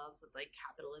parallels with like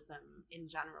capitalism in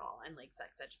general and like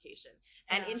sex education.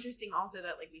 And Yeah. interesting also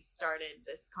that like we started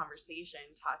this conversation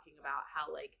talking about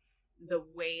how like the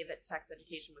way that sex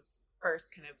education was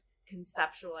first kind of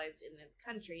conceptualized in this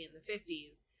country in the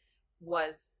 50s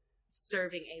was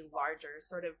serving a larger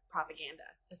sort of propaganda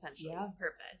essentially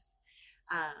purpose.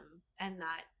 And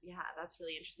that, yeah, that's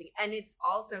really interesting. And it's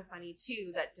also funny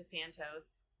too that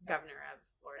DeSantis, governor of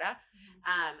Florida,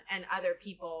 and other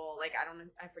people, like,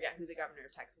 I forget who the governor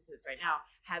of Texas is right now,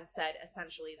 have said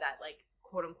essentially that, like,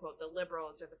 quote unquote, the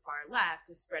liberals or the far left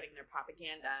is spreading their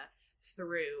propaganda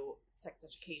through sex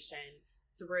education,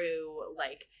 through,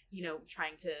 like, you know,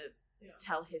 trying to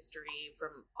tell history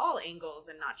from all angles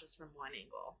and not just from one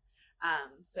angle.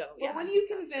 So yeah. Well, when I you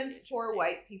think that's really convince poor interesting.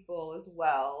 white people as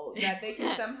well that they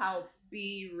can somehow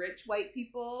be rich white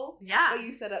people, Yeah. but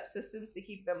you set up systems to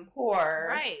keep them poor.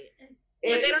 Right. And But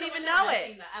they It's- don't even know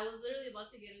it. That. I was literally about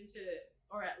to get into,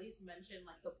 or at least mention,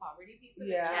 like the poverty piece of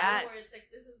Yeah. it, too, Yes. where it's like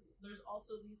there's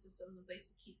also these systems in place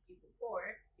to keep people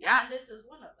poor, Yeah. and this is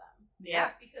one of them.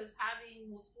 Yeah. Because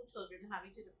having multiple children,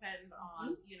 having to depend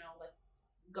on you know, like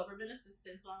government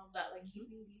assistance, all of that, like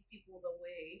keeping these people the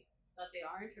way that they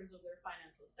are in terms of their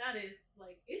financial status,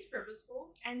 like it's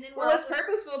purposeful. And then Well, we're it's also-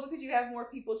 purposeful because you have more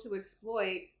people to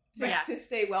exploit to, Yes. to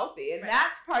stay wealthy, and Right.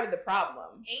 that's part of the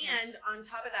problem. And on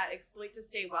top of that, exploit to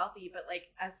stay wealthy, but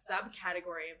like a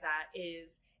subcategory of that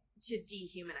is to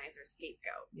dehumanize or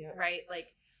scapegoat, Yeah. right?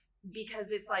 Like,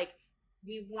 because it's like,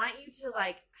 we want you to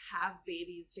like have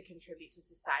babies to contribute to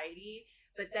society,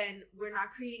 but then we're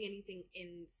not creating anything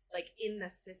in the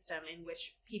system in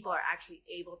which people are actually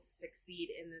able to succeed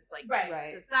in this like Right. Right.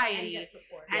 society. And get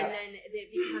support. And Yeah. then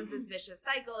it becomes this vicious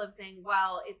cycle of saying,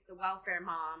 well, it's the welfare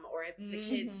mom, or it's the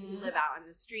kids who Mhm. live out on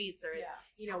the streets, or it's, Yeah.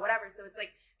 you know, whatever. So it's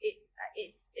like,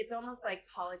 it's almost like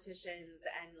politicians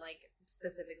and like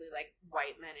specifically like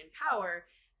white men in power,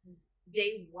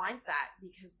 they want that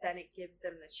because then it gives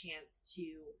them the chance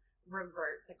to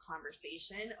revert the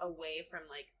conversation away from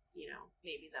like, you know,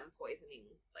 maybe them poisoning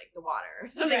like the water or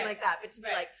something Right. like that, but to be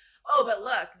Right. like, oh, but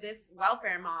look, this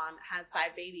welfare mom has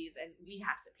 5 babies and we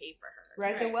have to pay for her.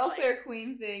 Right, the It's welfare like,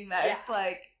 queen thing that Yeah. it's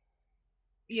like,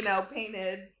 you know,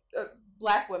 painted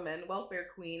black women, welfare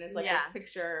queen is like Yeah. this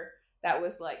picture that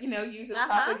was like, you know, used as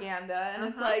Uh-huh. propaganda, and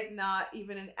it's Uh-huh. like not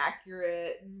even an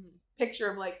accurate mm, picture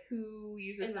of like who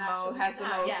uses Is the most, actually has the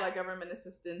that, most yeah. like government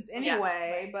assistance Yeah.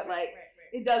 anyway, but like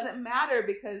it doesn't matter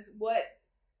because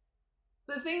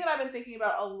the thing that I've been thinking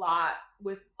about a lot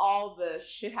with all the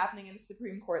shit happening in the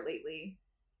Supreme Court lately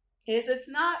is it's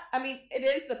not, I mean, it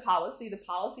is the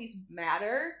policies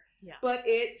matter, Yeah. but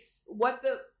it's what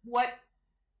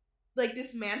like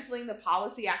dismantling the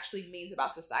policy actually means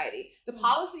about society. The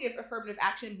policy of affirmative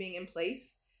action being in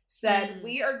place said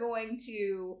we are going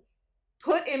to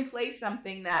put in place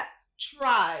something that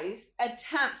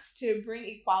attempts to bring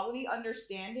equality,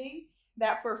 understanding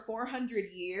that for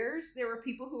 400 years there were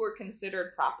people who were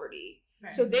considered property.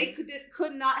 Right. So they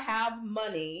could not have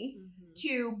money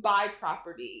to buy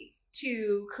property,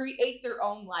 to create their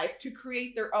own life, to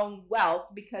create their own wealth,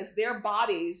 because their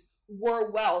bodies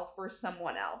were wealth for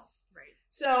someone else. Right.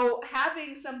 So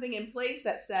having something in place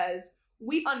that says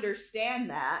we understand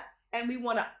that and we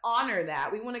want to honor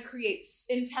that, we want to create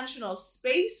intentional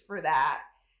space for that.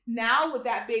 Now with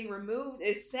that being removed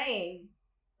is saying,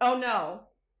 oh no,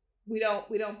 we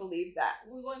don't believe that.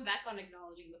 We're going back on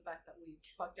acknowledging the fact that we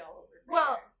fucked y'all over.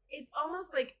 Well, it's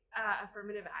almost like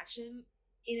affirmative action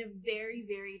in a very,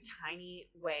 very tiny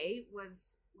way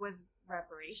was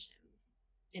reparations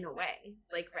in a way.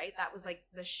 Like, right? That was like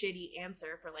the shitty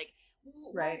answer for like,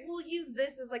 we'll use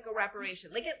this as like a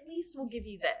reparation. Like, at least we'll give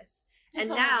you this. And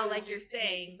now, like you're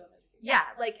saying,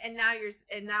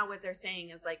 and now what they're saying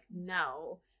is like,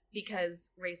 no,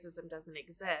 because racism doesn't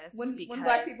exist. When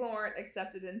Black people weren't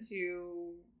accepted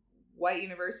into white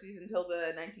universities until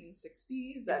the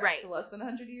 1960s, that's less than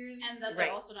 100 years. And that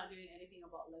they're also not doing anything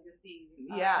about legacy.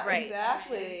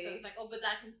 Exactly. So it's like, oh, but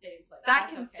that can stay in place. That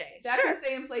can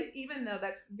stay in place, even though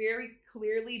that's very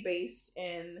clearly based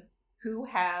in who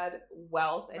had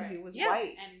wealth and who was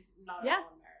white. And not all merit.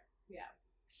 Yeah.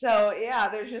 So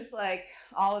there's just like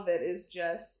all of it is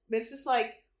just, it's just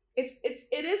like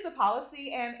it is the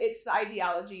policy and it's the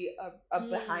ideology of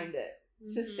behind it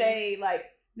to say like,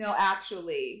 no,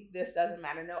 actually this doesn't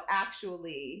matter. No,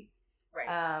 actually,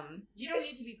 you don't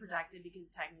need to be protected because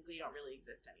technically you don't really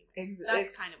exist anyway.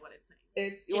 That's kind of what it's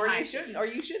saying.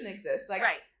 You shouldn't exist. Like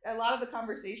a lot of the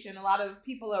conversation, a lot of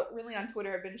people really on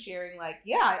Twitter have been sharing like,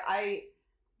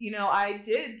 I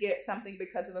did get something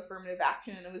because of affirmative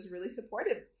action and it was really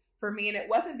supportive for me. And it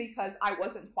wasn't because I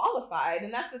wasn't qualified.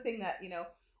 And that's the thing that,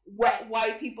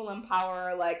 white people in power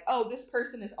are like, oh, this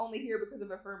person is only here because of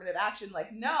affirmative action.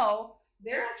 Like, no,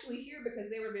 they're actually here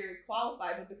because they were very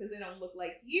qualified, but because they don't look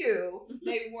like you,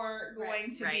 they weren't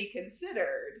going to be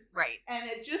considered. Right. And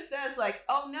it just says like,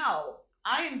 oh no,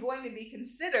 I am going to be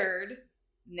considered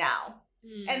now.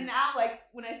 And now, like,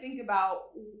 when I think about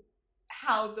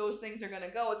how those things are going to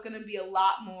go, it's going to be a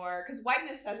lot more, because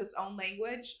whiteness has its own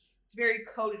language. It's very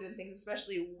coded in things,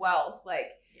 especially wealth.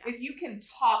 Like, if you can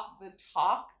talk the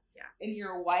talk and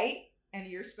you're white and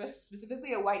you're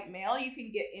specifically a white male, you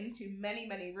can get into many,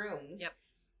 many rooms. Yep.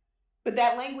 But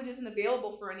that language isn't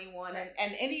available for anyone. And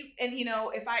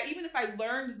if I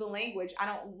learned the language, I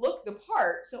don't look the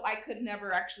part, so I could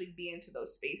never actually be into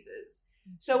those spaces.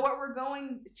 So what we're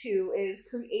going to is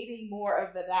creating more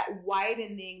of that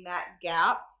widening that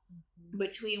gap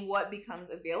between what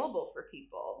becomes available for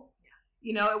people.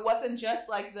 It wasn't just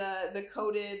like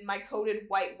my coded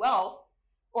white wealth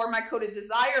or my coded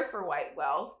desire for white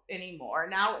wealth anymore.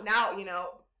 Now,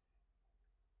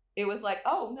 it was like,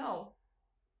 oh no,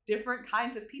 different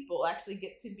kinds of people actually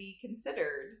get to be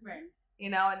considered. Right.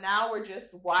 And now we're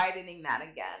just widening that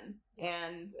again.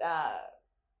 And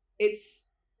it's,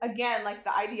 again, like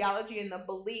the ideology and the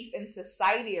belief in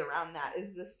society around that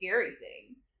is the scary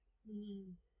thing.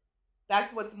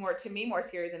 That's what's more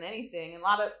scary than anything. And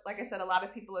like I said, a lot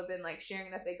of people have been like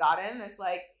sharing that they got in. It's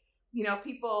like,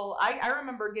 people, I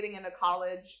remember getting into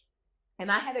college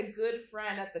and I had a good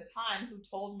friend at the time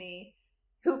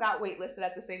who got waitlisted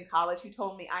at the same college, who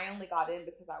told me I only got in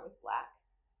because I was Black.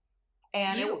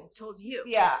 And told you.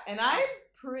 Yeah. And I'm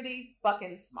pretty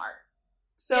fucking smart.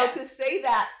 So to say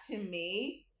that to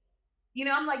me,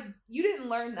 I'm like, you didn't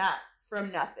learn that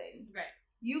from nothing. Right.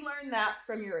 You learned that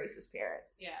from your racist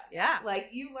parents. Yeah. Like,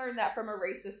 you learned that from a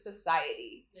racist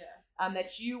society. Yeah.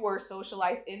 That you were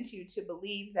socialized into to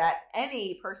believe that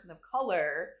any person of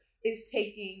color is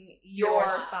taking your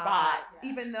spot.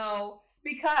 Even though,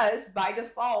 because by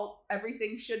default,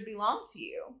 everything should belong to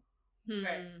you.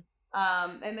 Right.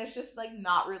 And that's just like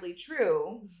not really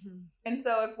true. And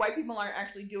so if white people aren't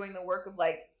actually doing the work of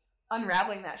like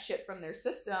unraveling that shit from their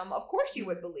system, of course you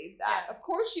would believe that. Of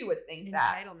course you would think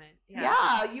that. Entitlement.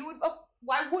 Yeah, you would.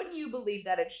 Why wouldn't you believe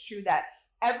that it's true that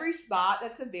every spot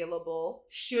that's available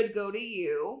should go to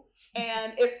you?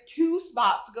 And if 2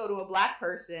 spots go to a Black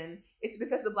person, it's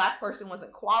because the Black person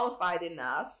wasn't qualified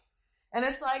enough. And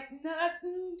it's like, no,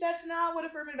 that's not what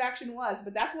affirmative action was.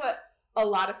 But that's what a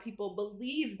lot of people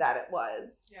believe that it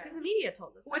was. Because the media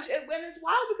told us that. When it's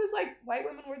wild, because like white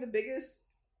women were the biggest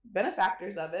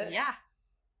benefactors of it. Yeah.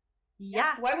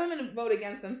 Yeah. White women vote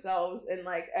against themselves in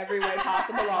like every way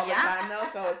possible all the time, though.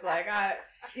 So it's like,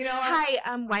 Hi,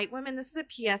 white women. This is a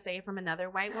PSA from another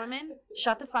white woman.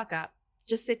 Shut the fuck up.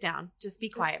 Just sit down. Just be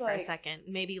quiet for a second.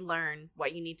 Maybe learn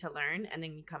what you need to learn, and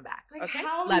then you come back. Like, okay?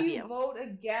 How Love do you. Vote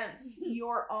against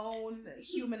your own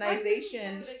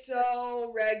humanization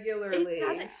so regularly? It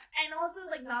doesn't. And also,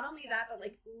 like, not only that, but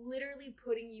like literally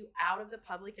putting you out of the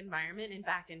public environment and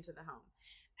back into the home.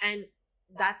 And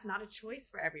that's not a choice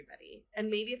for everybody. And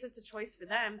maybe if it's a choice for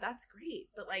them, that's great.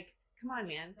 But like, come on,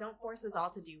 man. Don't force us all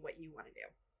to do what you want to do.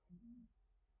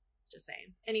 Just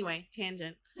saying. Anyway,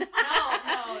 tangent. No.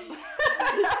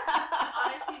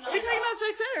 Honestly, no. Are we talking about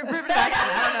sex ed or affirmative action?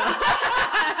 I don't know.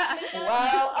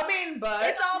 Well, I mean, but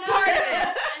it's all part of it.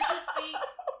 And to speak,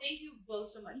 thank you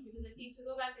both so much, because I think to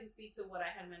go back and speak to what I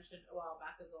had mentioned a while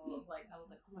back ago, of like, I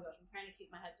was like, oh my gosh, I'm trying to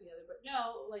keep my head together, but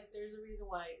no, like, there's a reason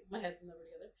why my head's never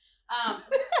together.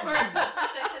 For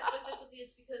sex ed specifically,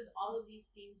 it's because all of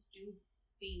these themes do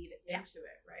feed into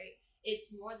it, right?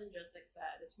 It's more than just sex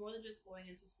ed. It's more than just going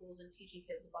into schools and teaching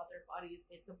kids about their bodies.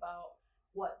 It's about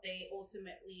what they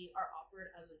ultimately are offered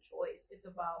as a choice. It's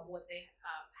about what they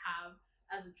have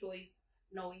as a choice,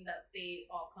 knowing that they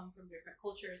all come from different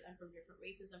cultures and from different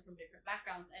races and from different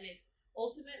backgrounds. And it's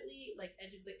ultimately like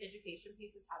the education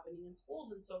piece is happening in schools.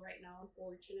 And so right now,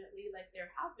 unfortunately, like there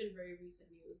have been very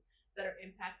recent news that are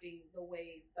impacting the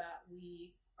ways that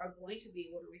we are going to be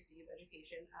able to receive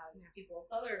education as people of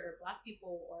color or Black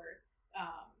people or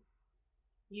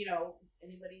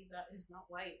anybody that is not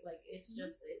white. Like it's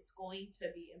just, it's going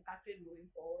to be impacted moving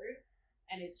forward,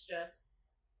 and it's just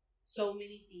so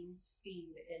many themes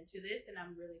feed into this, and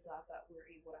I'm really glad that we're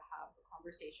able to have a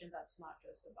conversation that's not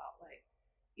just about like,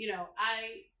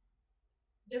 I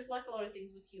deflect a lot of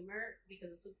things with humor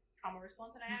because it's a trauma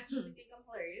response, and I actually think I'm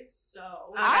hilarious. So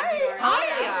I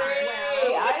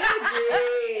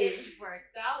agree. It's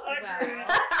worked out well.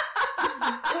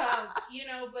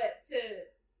 But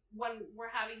when we're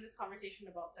having this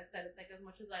conversation about sex ed, it's like, as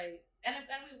much as and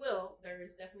we will, there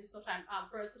is definitely still time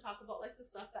for us to talk about like the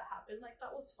stuff that happened. Like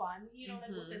that was fun,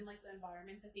 like within like the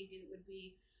environments. I think it would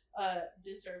be a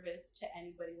disservice to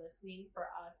anybody listening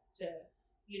for us to,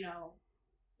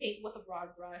 paint with a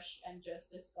broad brush and just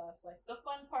discuss like the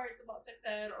fun parts about sex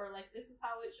ed, or like this is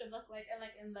how it should look like, and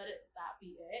let that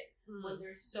be it. When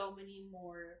there's so many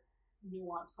more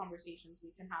nuanced conversations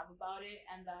we can have about it,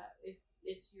 and that if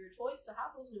it's your choice to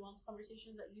have those nuanced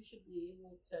conversations, that you should be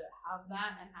able to have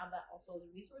that and have that also as a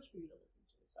resource for you to listen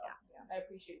to. So I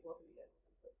appreciate both of you guys'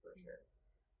 input for sure.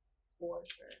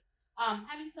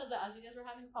 Having said that, as you guys were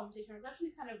having a conversation, I was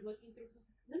actually kind of looking through,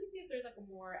 let me see if there's like a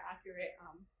more accurate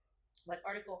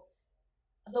article.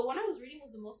 The one I was reading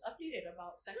was the most updated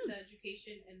about sex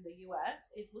education in the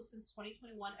US. It was since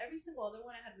 2021. Every single other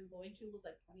one I had been going to was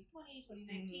like 2020,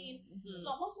 2019. So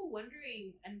I'm also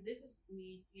wondering, and this is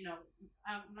me,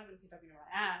 I'm not going to say talking to my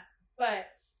ass,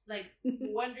 but like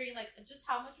wondering like just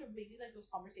how much of maybe like those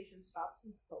conversations stopped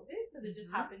since COVID, because it just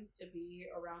happens to be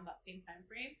around that same time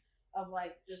frame of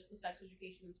like just the sex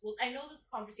education in schools. I know that the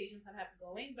conversations have been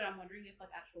going, but I'm wondering if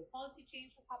like actual policy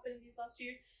change has happened in these last 2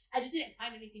 years. I just didn't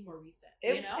find anything more recent,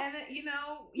 And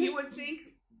you would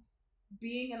think,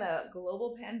 being in a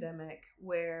global pandemic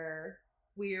where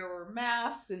we were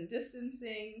masks and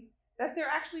distancing, that there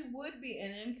actually would be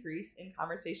an increase in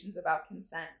conversations about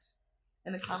consent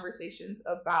and the conversations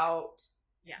about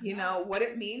what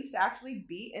it means to actually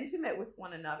be intimate with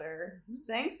one another.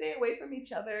 Saying stay away from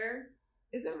each other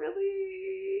isn't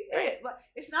really it.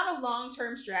 It's not a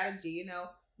long-term strategy.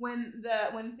 When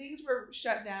things were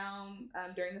shut down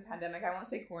during the pandemic, I won't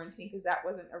say quarantine because that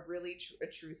wasn't a really a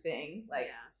true thing. Like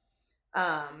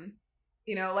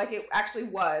it actually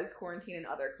was quarantine in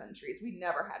other countries. We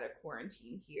never had a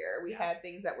quarantine here. We had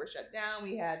things that were shut down.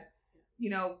 We had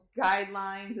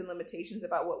guidelines and limitations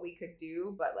about what we could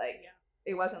do, but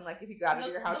it wasn't like if you got out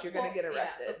of your house, you're going to get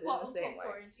arrested in the same way.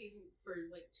 Quarantine for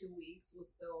like 2 weeks was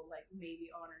still like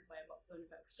maybe honored by about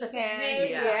 75%.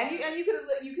 And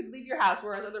you could leave your house,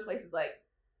 whereas other places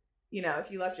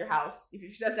if you left your house, if you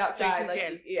stepped outside,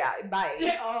 bye.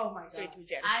 Oh my god, straight to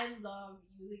jail. I love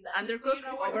using that. Undercooked,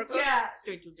 overcooked,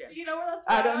 straight to jail. Do you know where that's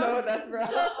from? I don't know what that's from.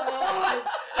 I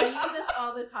use this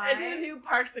all the time. It's a new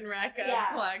Parks and Rec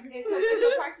plug.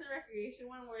 It's a Parks and Recreation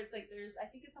one where it's like I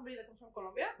think it's somebody that comes from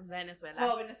Colombia. Venezuela.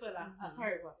 Oh, Venezuela.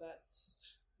 Sorry about that.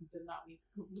 Did not mean to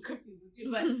confuse the two,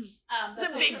 but it's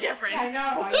a big difference.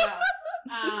 Yeah, I know.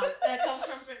 That comes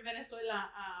from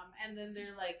Venezuela, and then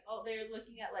they're like, they're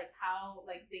looking at like how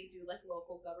like they do like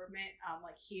local government,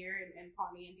 like here in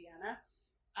Pawnee, Indiana,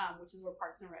 which is where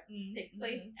Parks and Rec takes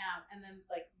place, and then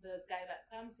like the guy that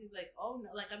comes, he's like, oh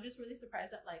no, like I'm just really surprised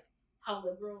that like how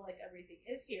liberal like everything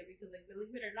is here, because like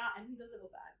believe it or not, and he does it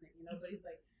with the accent, you know, but he's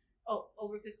like, oh,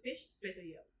 overcooked fish, straight to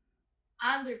you.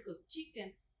 Undercooked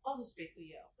chicken, also straight to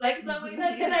you. Like the way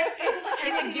that He's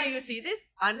like, do you see this?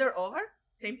 Under, over?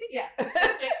 Same thing. yeah,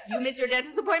 You miss your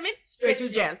dentist appointment? Straight to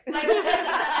jail. like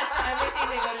everything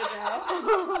they go to jail.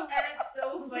 And it's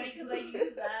so funny because I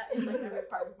use that in like every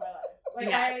part of my life.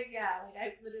 Like I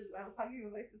was talking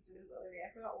with my sister this other day. I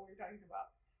forgot what we were talking about.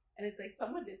 And it's like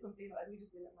someone did something that we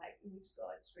just didn't like, and we just go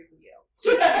like straight to Yale.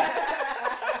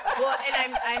 Well,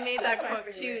 and I made that That's my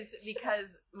quote too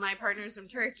because my partner's from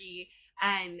Turkey,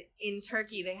 and in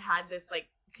Turkey they had this like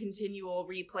continual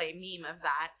replay meme of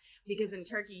that, because in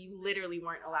Turkey you literally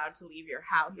weren't allowed to leave your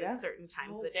house at certain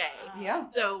times of the day. Yeah.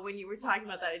 So when you were talking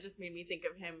about that, it just made me think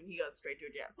of him, and he goes straight to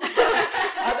jail.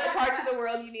 Other parts of the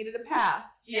world, you needed a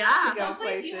pass. Yeah. To go Some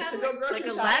place you places, had, to go grocery like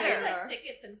a shopping. letter. like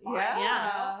tickets and fines. Yeah. You know?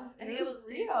 I It think it was was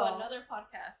listening real. to another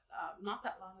podcast not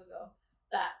that long ago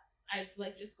that I've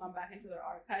like just gone back into their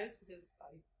archives because I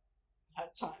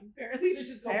had time apparently to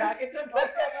just go back into their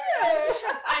archives.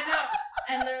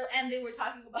 I know. And they were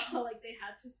talking about how like they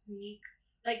had to sneak,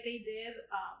 like they did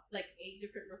like 8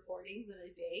 different recordings in a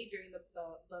day during the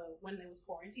when there was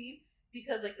quarantine,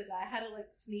 because like the guy had to like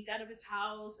sneak out of his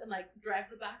house and like drive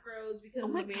the back roads because Oh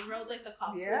the my main God. roads like the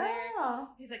cops were there. Yeah.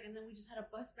 He's like, and then we just had to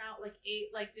bust out like 8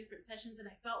 like different sessions, and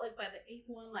I felt like by the 8th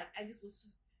one, like I just was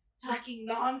just talking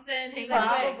nonsense. Same. Like,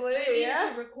 Probably, we needed yeah.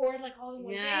 to record like all in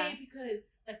one Yeah. day because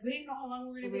like we didn't know how long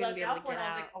we were gonna We be were gonna locked be able to out for. And I get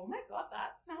was out. like, oh my God,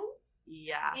 that sounds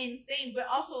Yeah. insane. But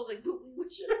also I was like, but we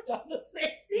should have done the same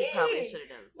He thing. probably should have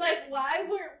done this. Like, why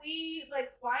weren't we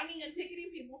like fining and ticketing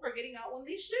people for getting out when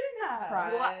they shouldn't have?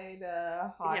 Pride,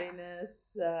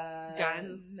 haughtiness,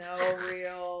 Guns. No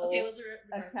real. Okay, what's the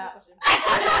Account- question?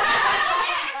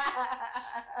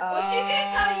 Well, she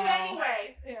didn't tell you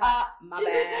anyway. My She's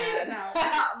gonna tell you bad. now.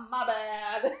 My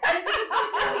bad. Anyway.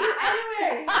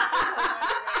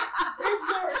 There's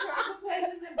more rhetorical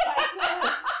questions in Fight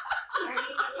Club. I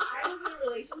mean, I was in a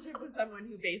relationship with someone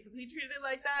who basically treated it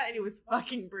like that, and it was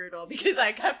fucking brutal because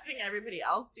I kept seeing everybody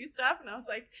else do stuff, and I was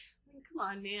like, come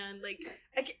on, man. Like,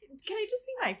 can I just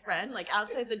see my friend, like,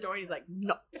 outside the door? And he's like,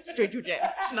 no, straight to jail.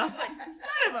 And I was like,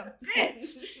 son of a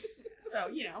bitch. So,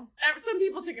 you know, some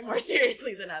people took it more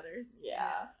seriously than others.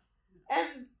 Yeah.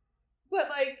 But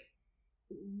like,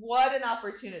 what an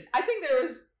opportunity. I think there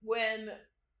was, when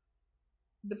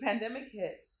the pandemic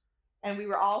hit and we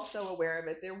were all so aware of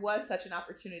it, there was such an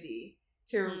opportunity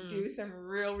to do some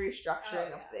real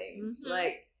restructuring of things. Mhm.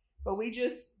 Like, but we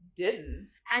just didn't.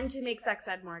 And to make sex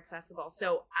ed more accessible.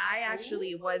 So I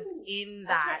actually was in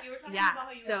That's that. right. You were talking Yeah. about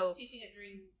how you So were teaching it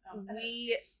during.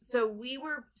 we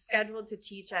were scheduled to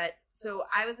teach at. So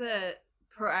I was a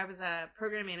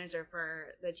program manager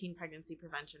for the teen pregnancy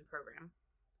prevention program.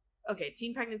 Okay,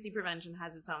 teen pregnancy prevention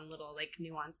has its own little like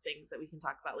nuanced things that we can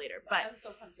talk about later. But That's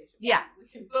so connotation. yeah, We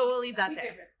can, but we'll leave that we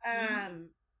there. digress.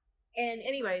 And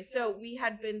anyway, so we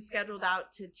had been scheduled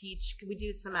out to teach. We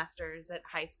do semesters at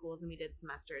high schools, and we did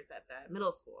semesters at the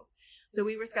middle schools. So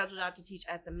we were scheduled out to teach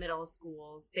at the middle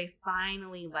schools. They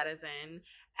finally let us in,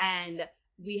 and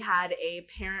we had a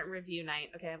parent review night.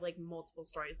 Okay, I have like multiple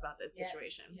stories about this Yes,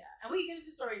 situation. Yeah, and we can get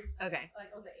into stories. Okay.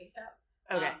 Like, was it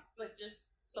ASAP? Okay. But just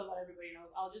so that everybody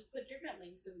knows, I'll just put different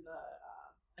links in the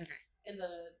in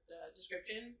the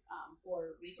description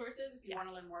for resources if you want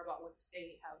to learn more about what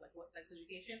state has like what sex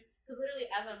education. Because literally,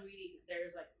 as I'm reading,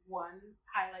 there's like one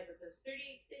highlight that says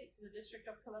 38 states in the District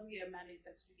of Columbia mandate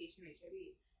sex education and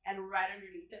HIV, and right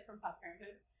underneath it from Planned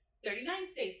Parenthood, 39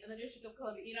 states in the District of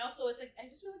Columbia. You know, so it's like I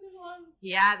just feel like there's a lot of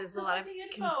There's a lot of conflicting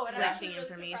info, and I'm conflicting actually really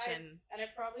information. and I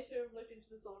probably should have looked into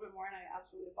this a little bit more, and I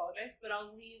absolutely apologize. But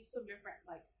I'll leave some different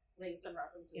like links and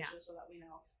references just so that we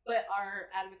know. But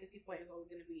our advocacy point is always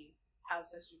going to be have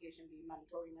sex education be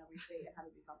mandatory in every state and have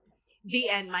it be comprehensive. The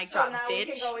end, mic So drop, now bitch.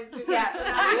 we can go into so now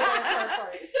we can go into our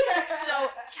stories. So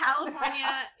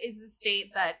California is the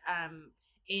state that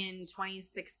in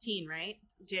 2016, right?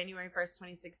 January 1st,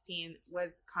 2016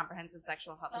 was comprehensive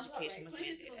sexual health Sounds about education right. was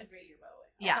 2016 was mandated. a great year, by the way.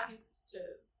 Yeah. I was talking to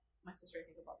my sister, I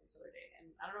think, about this the other day,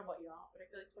 and I don't know about y'all, but I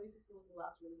feel like 2016 was the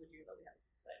last really good year that we had as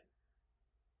a society.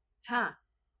 Huh.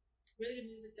 Really good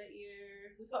music that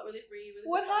year. We felt really free. Really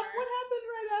What good summer. happened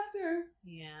right after?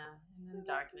 Yeah. And then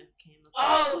darkness came.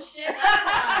 Oh shit! That's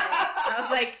why. I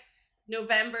was like,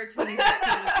 November 2016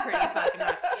 was pretty fucking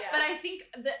rough. Yeah. But I think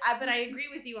but I agree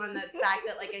with you on the fact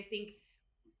that like I think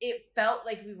it felt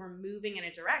like we were moving in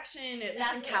a direction. It was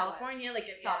That's in what it California, was. like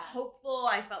it felt Yeah. hopeful.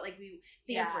 I felt like things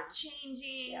Yeah. were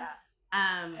changing. Yeah.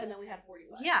 And then we had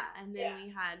 45. yeah, and then Yeah. we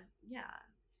had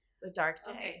a dark day.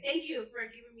 Okay. Thank you for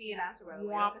giving me an answer, by the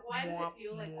way. I was like, why does it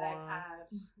feel like I've had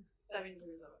 7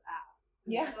 years of ass?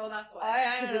 Yeah. Oh, that's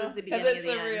why. Because it was the beginning of the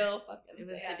end. It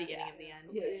was the beginning of the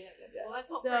end. Well, let's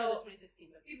hope So, for the 2016.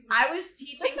 I was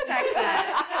teaching sex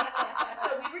ed.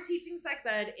 So we were teaching sex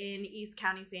ed in East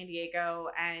County, San Diego,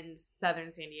 and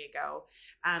Southern San Diego,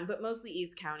 but mostly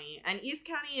East County. And East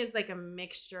County is like a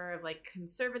mixture of like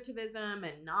conservatism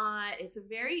and not. It's a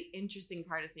very interesting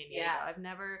part of San Diego. Yeah. I've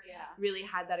never really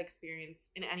had that experience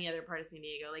in any other part of San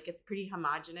Diego. Like it's pretty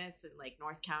homogenous in like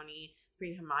North County.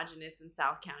 Pretty homogenous in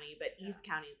South County, but East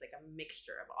County is like a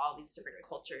mixture of all these different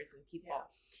cultures and people.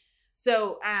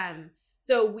 So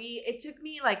it took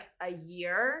me like a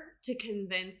year to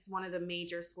convince one of the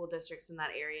major school districts in that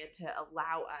area to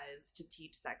allow us to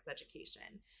teach sex education.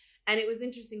 And it was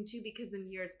interesting too, because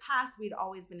in years past, we'd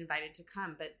always been invited to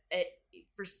come, but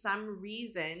for some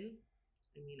reason,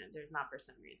 I mean, there's not for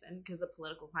some reason, because the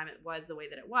political climate was the way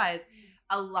that it was,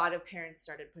 a lot of parents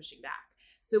started pushing back.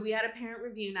 So we had a parent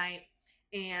review night.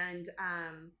 And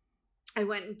I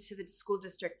went into the school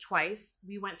district twice.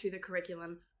 We went through the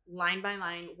curriculum line by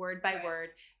line, word by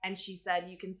word. And she said,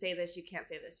 you can say this, you can't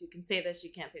say this. You can say this, you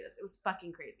can't say this. It was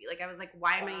fucking crazy. Like, I was like,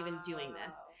 why am I even doing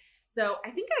this? So I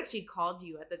think I actually called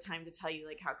you at the time to tell you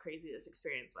like how crazy this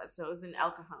experience was. So it was in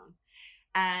El Cajon.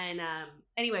 And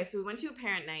anyway, so we went to a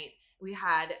parent night. We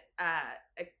had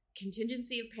a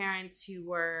contingency of parents who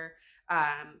were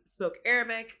spoke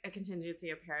Arabic, a contingency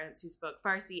of parents who spoke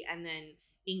Farsi, and then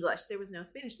English. There was no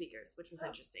Spanish speakers, which was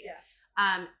interesting.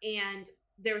 Yeah. And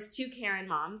there was 2 Karen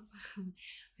moms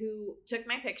who took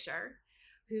my picture,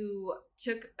 who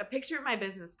took a picture of my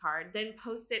business card, then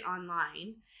posted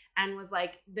online and was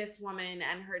like, this woman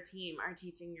and her team are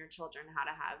teaching your children how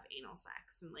to have anal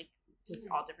sex and like just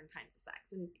all different kinds of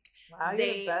sex. And wow, you're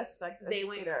the best sex educator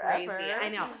went crazy. ever. I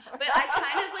know. But I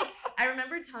kind of like, I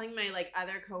remember telling my like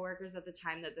other coworkers at the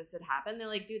time that this had happened. They're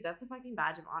like, dude, that's a fucking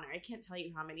badge of honor. I can't tell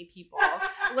you how many people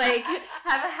like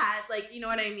have had like, you know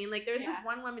what I mean? Like there's this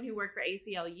one woman who worked for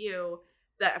ACLU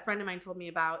that a friend of mine told me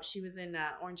about. She was in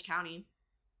Orange County.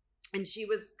 And she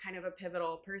was kind of a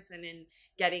pivotal person in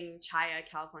getting CHIA,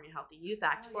 California Healthy Youth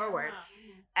Act, forward.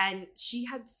 Yeah. And she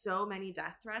had so many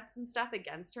death threats and stuff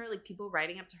against her, like people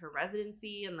writing up to her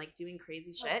residency and like doing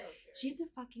crazy shit. So she had to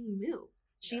fucking move.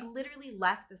 She literally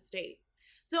left the state.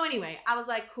 So anyway, I was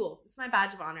like, cool, this is my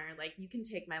badge of honor. Like you can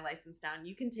take my license down.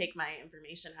 You can take my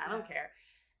information. I don't care.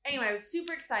 Anyway, I was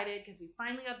super excited because we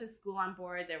finally got this school on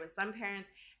board. There was some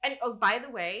parents. And oh, by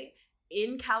the way,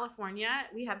 in California,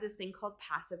 we have this thing called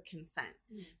passive consent.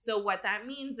 So what that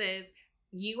means is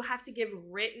you have to give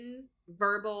written,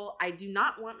 verbal, I do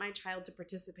not want my child to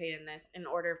participate in this in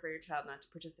order for your child not to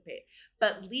participate.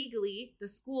 But legally, the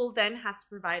school then has to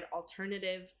provide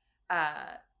alternative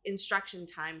instruction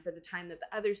time for the time that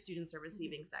the other students are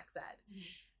receiving sex ed.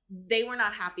 They were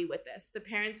not happy with this. The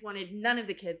parents wanted none of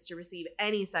the kids to receive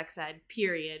any sex ed,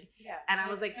 period. Yeah. And I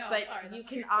was like, you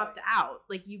can opt out.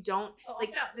 Like you don't,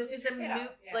 this is a moot,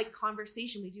 like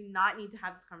conversation. We do not need to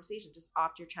have this conversation. Just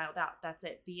opt your child out. That's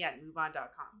it. The end.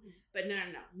 MoveOn.com. But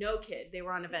no kid. They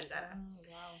were on a vendetta. Oh,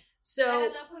 wow. So and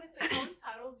at that point, it's like, how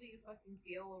entitled do you fucking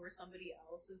feel over somebody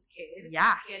else's kid?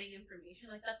 Getting information?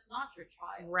 Like, that's not your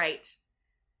child. Right.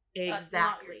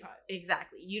 Exactly.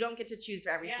 You don't get to choose for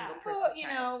every single person's child. You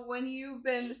know, when you've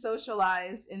been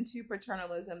socialized into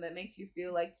paternalism, that makes you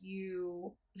feel like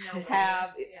you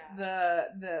have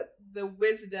the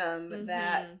wisdom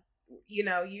that you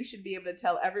know you should be able to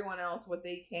tell everyone else what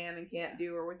they can and can't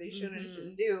do or what they should and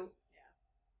shouldn't do.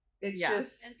 It's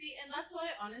just and that's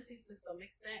why honestly, to some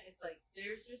extent, it's like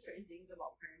there's just certain things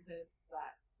about parenthood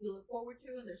that you look forward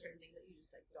to, and there's certain things that you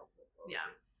just like don't look forward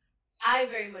to. I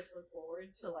very much look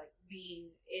forward to like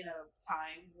being in a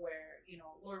time where, you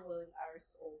know, Lord willing, Iris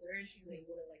is older and she's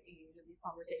able to like engage in these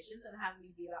conversations and have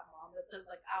me be that mom that says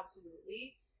like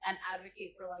absolutely and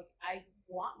advocate for like I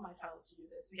want my child to do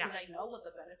this because I know what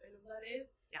the benefit of that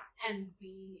is. Yeah. And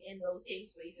being in those safe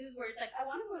spaces where it's like I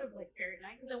want to go to like parent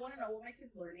night because I want to know what my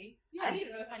kid's learning. I need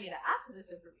to know if I need to add to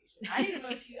this information. I need to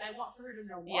know if I want for her to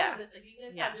know more of this. Like you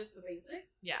guys have just the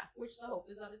basics. Yeah. Which the hope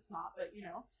is that it's not, but you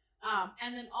know.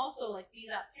 And then also like be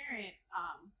that parent,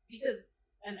 because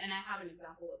and I have an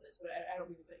example of this, but I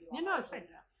don't mean to put you on. No, it's fine.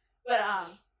 But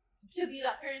to be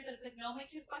that parent that it's like, no, my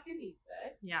kid fucking needs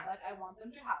this. Yeah. Like I want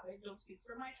them to have it. Don't speak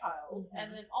for my child.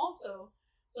 And then also,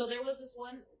 so there was this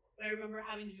one I remember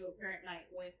having to do a parent night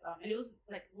with, and it was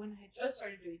like when I had just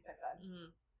started doing sex ed,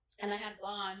 and I had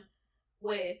gone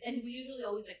with, and we usually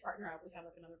always like partner up. We have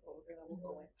like another coworker that we'll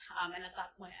go with, and at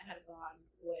that point I had gone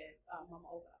with Mama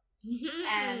Olga.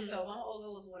 And so Mama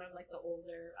Olga was one of like the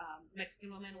older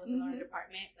Mexican women within our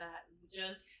department that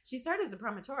she started as a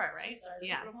promotora, right? She started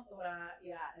as a promotora,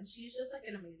 and she's just like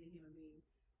an amazing human being.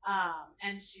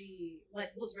 And she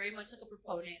like was very much like a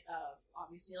proponent of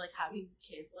obviously like having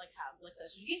kids like have like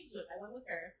sex education. So I went with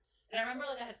her, and I remember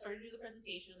like I had started to do the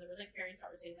presentation. And there was like parents that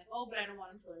were saying like, oh, but I don't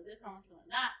want them to learn this, I don't want them to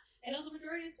learn that. And it was a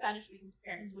majority of Spanish speaking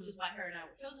parents, which is why her and I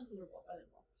were chosen because we're both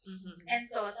bilingual. And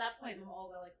so at that point, Mama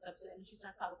Olga like steps in and she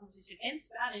starts having a conversation in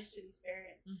Spanish to these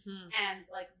parents, and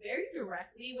like very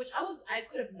directly, which I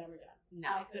could have never done.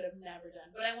 I could have never done,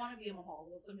 but I want to be a Mama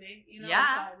Olga someday, you know.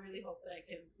 Yeah. So I really hope that I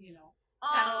can, you know. Oh,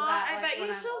 that, I bet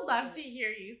you she'll love to hear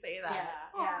you say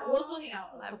that. Yeah. We'll still hang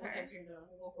out a Love couple her. times here and there.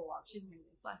 We'll go for walks. She's amazing.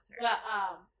 Bless her. But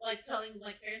like telling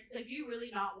like parents, it's like, do you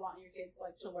really not want your kids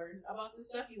like to learn about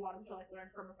this stuff? You want them to like learn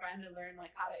from a friend and learn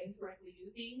like how to incorrectly do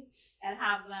things, and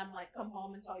have them like come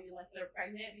home and tell you like they're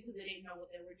pregnant because they didn't know what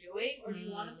they were doing, or do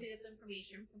you want them to get the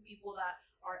information from people that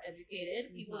are educated,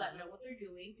 people that know what they're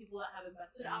doing, people that have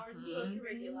invested hours into the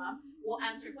curriculum, will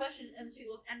answer questions. And she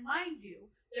goes, and mind you,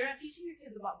 they're not teaching your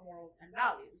kids about morals and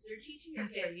values. They're teaching your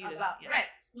kids about right.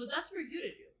 Well, that's for you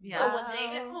to do. Yeah. So when they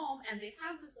get home and they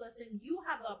have this lesson, you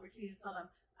have the opportunity to tell them,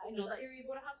 I know that you're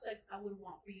able to have sex. I would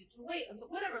want for you to wait until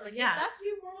whatever. Like, if that's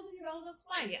your morals and your values, that's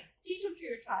fine. Yeah. Teach them to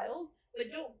your child, but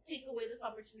don't take away this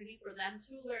opportunity for them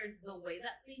to learn the way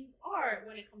that things are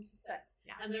when it comes to sex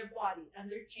and their body and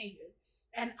their changes.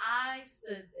 And I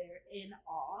stood there in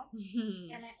awe.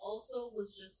 And I also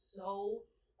was just so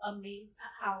amazed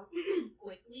at how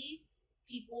quickly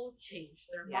people changed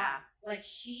their minds. Like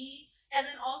and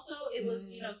then also it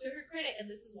was, you know, to her credit, and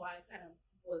this is why I kind of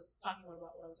was talking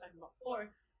about what I was talking about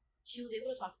before, she was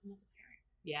able to talk to them as a parent.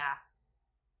 Yeah.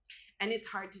 And it's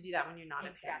hard to do that when you're not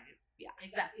a parent. Yeah,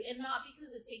 exactly. And not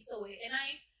because it takes away, and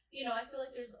I feel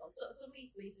like there's also so many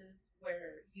spaces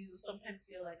where you sometimes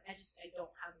feel like I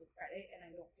don't have the credit, and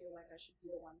I don't feel like I should be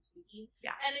the one speaking.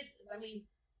 Yeah. And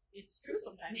it's true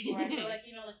sometimes where I feel like,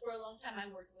 you know, like for a long time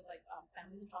I worked with like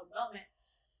family and child development,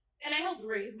 and I helped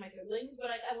raise my siblings,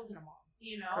 but I wasn't a mom,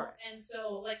 you know. Correct. And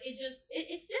so like it's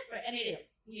different, and it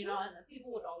is, you know. And people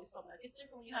would always tell me like, it's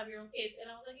different when you have your own kids, and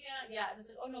I was like, yeah, and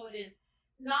it's like, oh no, it is.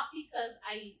 Not because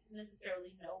I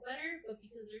necessarily know better, but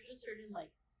because there's just certain like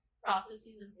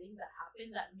processes and things that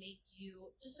happen that make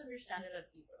you just understand it at a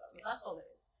deeper level. That's all it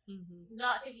is.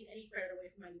 Not taking any credit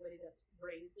away from anybody that's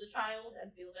raised a child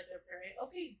and feels like their parent.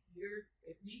 Okay,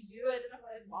 if you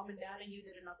identify as mom and dad and you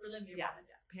did enough for them, you're mom and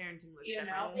dad. Parenting looks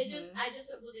different. I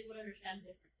just was able to understand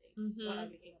different things when I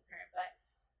became a parent. But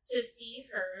to see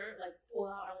her like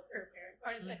pull out her parent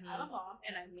card, it's like, I'm a mom,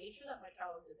 and I made sure that my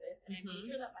child did this, and I made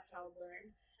sure that my child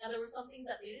learned. And there were some things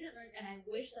that they didn't learn, and I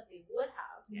wish that they would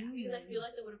have, because I feel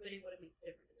like they would have been able to make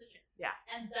different decisions. Yeah.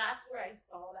 And that's where I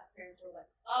saw that parents were like,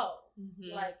 oh,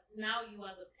 like now you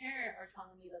as a parent are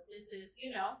telling me that this is, you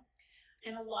know.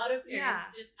 And a lot of parents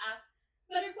just ask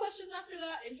better questions after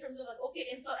that in terms of like, okay,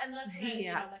 and that's when you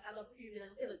know, like I love for you to be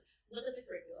like, okay, look at the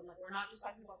curriculum. Like, we're not just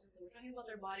talking about sex, we're talking about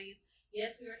their bodies.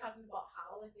 Yes, we are talking about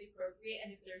how like they procreate,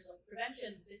 and if there's like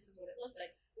prevention, this is what it looks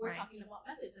like. We're talking about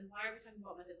methods, and why are we talking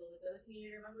about methods? Like, the other thing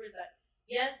you need to remember is that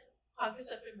yes,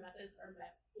 contraceptive methods are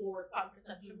meant for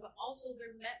contraception, but also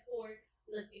they're meant for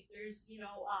like if there's, you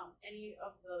know, any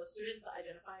of the students that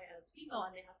identify as female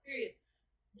and they have periods,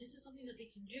 this is something that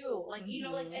they can do. Like, you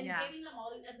know, like, and giving them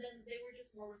all, and then they were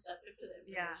just more receptive to the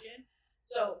information.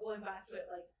 So going back to it,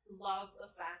 like, love the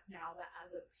fact now that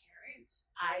as a parent,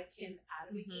 I can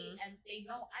advocate and say,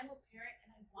 no, I'm a parent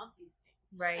and I want these things.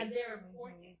 Right. And they're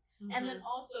important. And then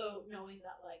also knowing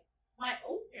that, like, my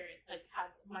own parents, like,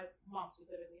 had, my mom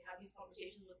specifically, had these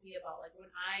conversations with me about, like, when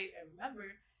I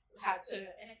remember, had to,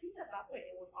 and I think at that point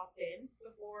it was opt-in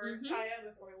before Chaya,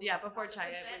 before it was before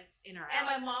Chaya was in or out. And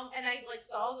my mom, and I like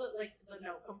saw the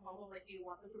note come home of like, do you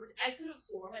want them to? I could have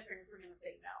sworn my parents were gonna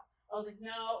say no. I was like,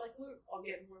 no, like we're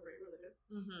very religious.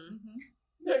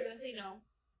 They're gonna say no.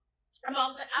 My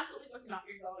mom's like, absolutely fucking not,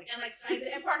 you're going. And like,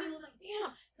 and part of me was like,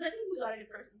 damn, because I think we got it in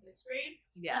 1st and 6th grade.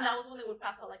 Yeah. And that was when they would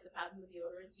pass out like the pads and the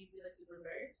deodorants. You'd be like super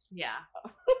embarrassed. Yeah.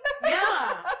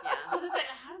 Because it's like,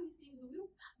 I have these things, but we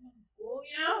don't pass them out in school,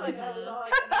 you know? Like, I was all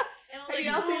like, and I was have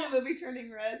y'all seen the movie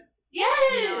Turning Red? Yes!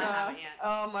 No, I haven't yet.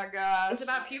 Oh my god. It's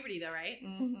about puberty though, right?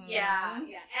 Yeah.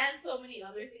 And so many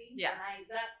other things. Yeah.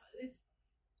 And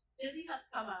Disney has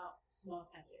come out, small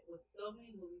tangent, with so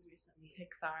many movies recently.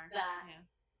 Pixar. That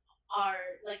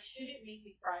are, like, shouldn't make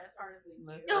me cry as hard as they do.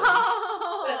 But,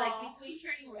 like, between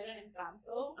Turning Red and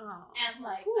Encanto, and,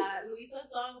 like, Luisa's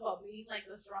song about being, like,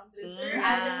 the strong sister,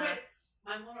 and then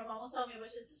my mom was telling me about,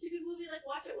 she's like, this is a good movie, like,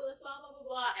 watch it with us, blah, blah, blah,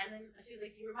 blah, and then she was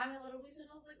like, you remind me a little Luisa,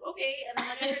 and I was like, okay, and then,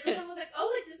 like, I heard this song, I was like, oh,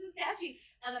 like, this is catchy,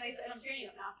 and then I said, I'm turning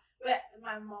up now, but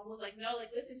my mom was like, no,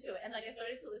 like, listen to it, and, like, I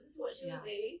started to listen to what she was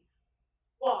saying,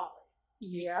 wow.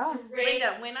 Yeah.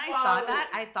 Linda, when I saw that,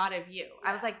 I thought of you.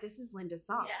 I was like, this is Linda's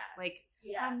song. Yeah. Like,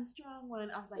 Yeah. I'm the strong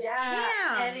one. I was like, Yeah.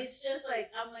 damn. And it's just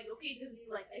like, I'm like, okay, Disney,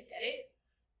 like, I get it,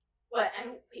 but I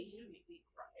don't pay you to make me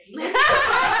cry.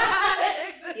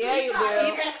 Yeah, you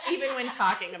do. Even when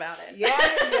talking about it. Yeah,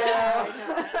 you do.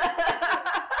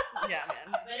 Yeah, man.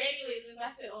 But anyways, going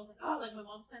back to it, I was like, oh, like my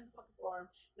mom signed the fucking form.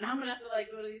 Now I'm gonna have to like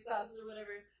go to these classes or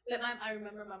whatever. But I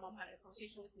remember my mom had a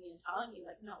conversation with me and telling me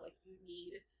like, no, like you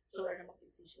need to learn about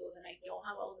these things. She goes, and I don't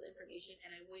have all of the information, and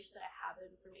I wish that I had the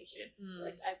information.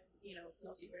 Like it's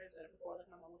no secret. I've said it before. Like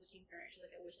my mom was a teen parent. She's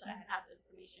like, I wish that I had the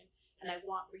information, and I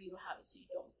want for you to have it so you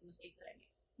don't make the mistakes that I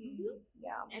made. Mm-hmm.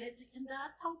 Yeah. And it's like, and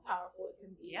that's how powerful it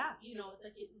can be. Yeah. It's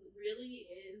like it really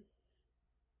is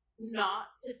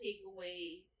not to take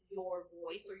away your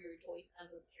voice or your choice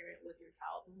as a parent with your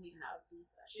child when we have these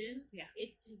sessions. Yeah.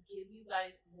 It's to give you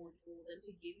guys more tools and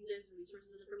to give you guys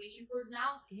resources and information for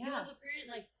now. You as a parent,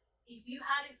 like if you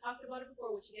hadn't talked about it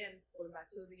before, which again, going back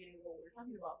to the beginning of what we were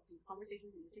talking about, these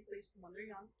conversations need to take place when they're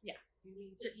young. Yeah. You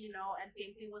need to, and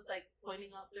same thing with like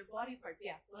pointing out their body parts.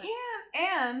 Yeah.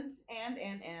 And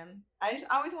I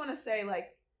always want to say,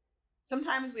 like,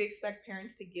 sometimes we expect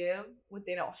parents to give what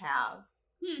they don't have.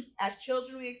 As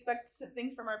children, we expect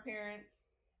things from our parents.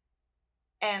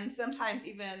 And sometimes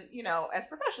even, as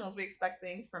professionals, we expect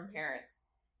things from parents.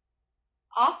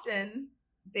 Often,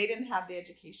 they didn't have the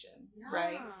education,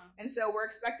 right? And so we're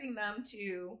expecting them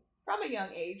to, from a young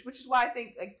age, which is why I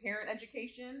think like parent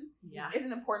education is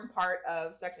an important part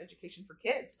of sex education for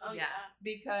kids. Oh, yeah.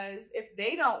 Because if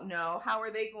they don't know, how are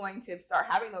they going to start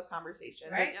having those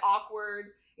conversations? Right. It's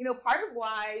awkward. Part of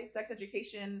why sex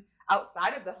education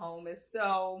outside of the home is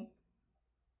so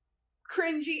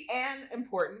cringy and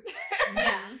important,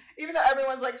 even though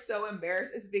everyone's like so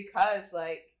embarrassed, is because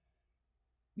like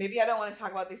maybe I don't want to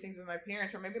talk about these things with my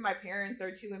parents, or maybe my parents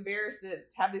are too embarrassed to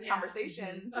have these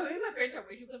conversations. Or maybe my parents are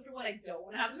way too comfortable and I don't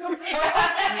want to have this conversation.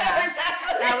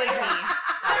 That was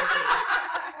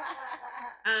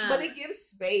me. But it gives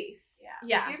space.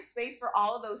 Yeah. It gives space for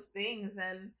all of those things,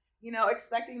 and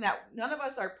expecting that none of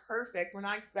us are perfect. We're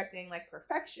not expecting like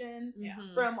perfection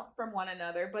from one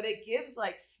another, but it gives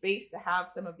like space to have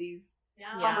some of these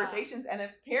conversations. And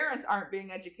if parents aren't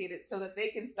being educated so that they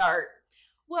can start.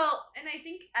 Well, and I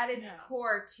think at its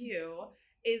core too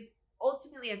is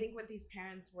ultimately, I think what these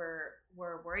parents were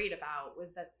worried about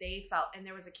was that they felt, and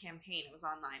there was a campaign, it was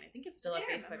online, I think it's still a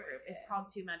Facebook group. It's called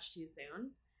Too Much Too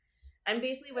Soon. And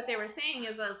basically what they were saying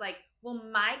is, I was like, well,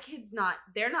 my kid's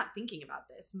they're not thinking about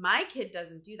this. My kid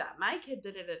doesn't do that. My kid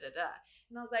da-da-da-da-da.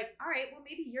 And I was like, all right, well,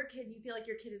 maybe your kid, you feel like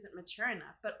your kid isn't mature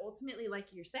enough. But ultimately,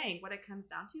 like you're saying, what it comes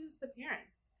down to is the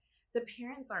parents. The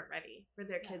parents aren't ready for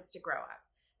their kids to grow up.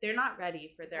 They're not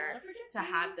ready for to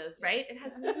have those, right? It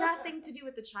has nothing to do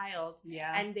with the child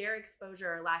and their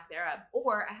exposure or lack thereof.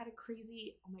 Or I had a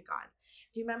crazy, oh my God.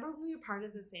 Do you remember when we were part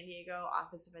of the San Diego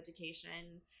Office of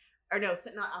Education? Or no,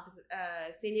 not Office,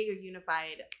 San Diego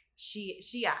Unified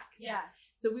SHIAC. Yeah.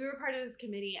 So we were part of this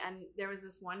committee, and there was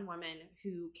this one woman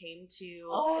who came to.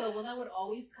 Oh, the one that would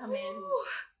always come in.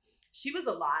 She was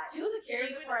a lot. She was a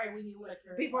Karen before we knew what a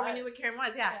Karen was. Before we knew what Karen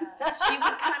was, yeah. She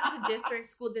would come to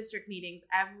school district meetings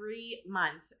every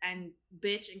month and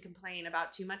bitch and complain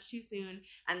about Too Much Too Soon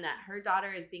and that her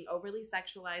daughter is being overly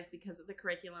sexualized because of the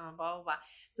curriculum and blah, blah, blah.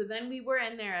 So then we were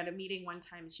in there at a meeting one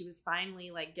time. She was finally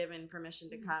like given permission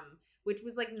to come, which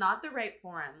was like not the right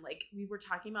forum. Like we were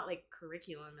talking about like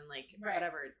curriculum and like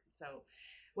whatever. So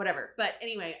whatever. But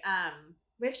anyway,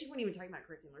 we actually weren't even talking about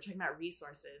curriculum. We're talking about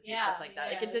resources and stuff like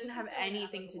that. Like it didn't have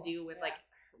anything to do with like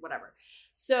whatever.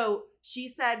 So she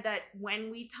said that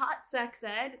when we taught sex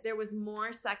ed, there was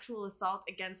more sexual assault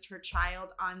against her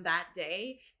child on that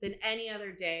day than any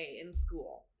other day in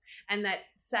school. And that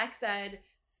sex ed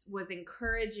was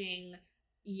encouraging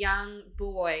young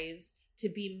boys to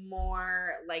be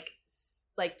more like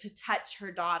to touch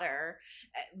her daughter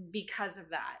because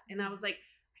of that. And I was like,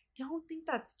 don't think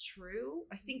that's true.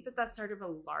 I think that that's sort of a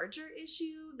larger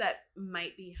issue that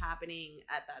might be happening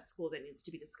at that school that needs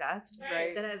to be discussed.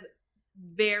 Right. That has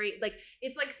very like,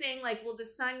 it's like saying like, well, the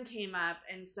sun came up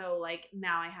and so like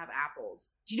now I have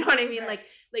apples. Do you know what I mean? Right.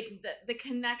 Like the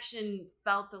connection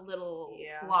felt a little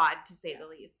flawed to say the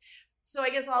least. So I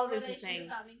guess all of this is saying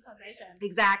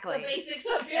exactly the basics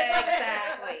of it.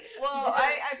 Exactly. Well,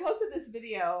 I posted this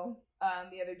video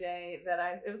the other day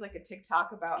that it was like a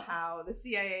TikTok about how the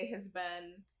CIA has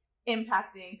been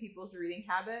impacting people's reading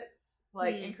habits,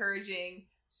 like encouraging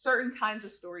certain kinds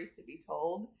of stories to be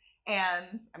told.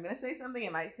 And I'm going to say something,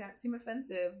 it might seem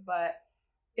offensive, but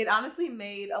it honestly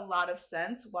made a lot of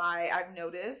sense why I've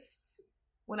noticed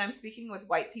when I'm speaking with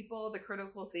white people, the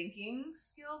critical thinking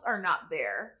skills are not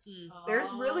there.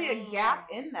 There's really a gap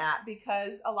in that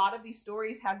because a lot of these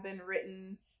stories have been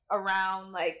written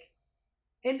around like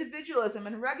individualism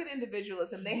and rugged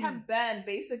individualism. They have been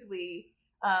basically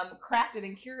crafted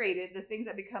and curated. The things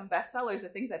that become bestsellers, the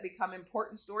things that become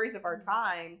important stories of our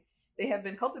time, they have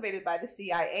been cultivated by the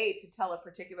CIA to tell a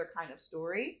particular kind of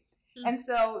story. And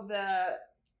so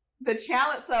the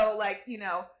challenge, so like, you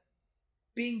know,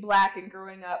 being Black and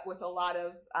growing up with a lot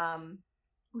of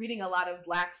reading a lot of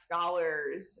Black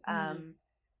scholars,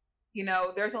 you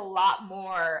know, there's a lot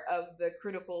more of the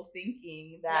critical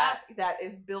thinking that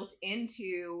is built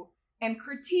into, and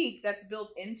critique that's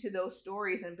built into those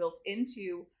stories and built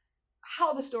into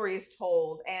how the story is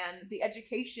told and the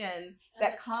education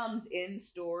that comes in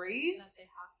stories.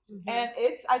 And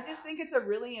I just think it's a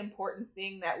really important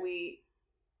thing that we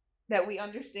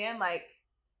understand, like,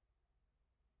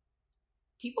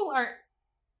 people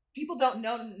don't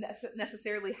know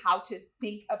necessarily how to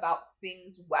think about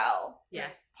things well.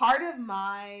 Yes. Part of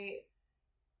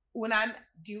when I'm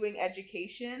doing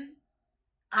education,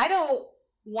 I don't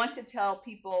want to tell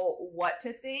people what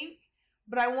to think,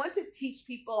 but I want to teach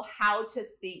people how to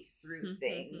think through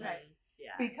things. Right.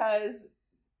 Yes. Because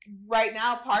right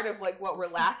now, part of like what we're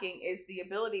lacking is the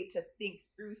ability to think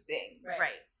through things. Right.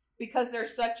 Because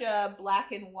there's such a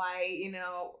black and white, you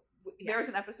know, there was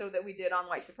an episode that we did on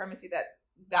white supremacy that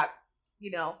got,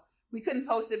 you know, we couldn't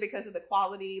post it because of the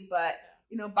quality, but,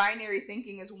 you know, binary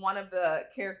thinking is one of the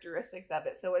characteristics of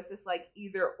it. So it's this like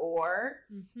either or,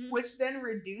 which then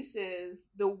reduces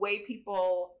the way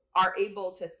people are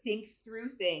able to think through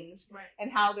things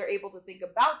and how they're able to think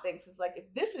about things. It's like,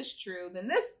 if this is true, then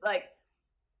this, like,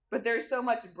 but there's so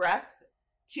much breadth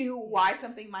to why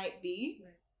something might be.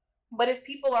 But if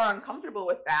people are uncomfortable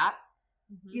with that,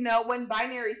 you know, when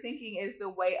binary thinking is the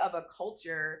way of a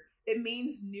culture, it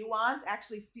means nuance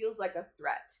actually feels like a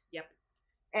threat. Yep.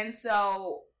 And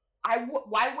so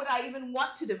why would I even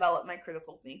want to develop my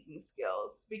critical thinking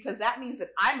skills? Because that means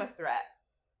that I'm a threat.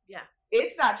 Yeah.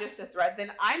 It's not just a threat,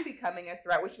 then I'm becoming a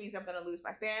threat, which means I'm going to lose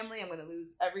my family, I'm going to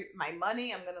lose my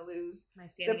money, I'm going to lose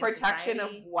the protection of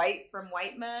white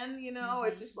men, you know?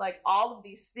 It's just like all of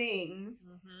these things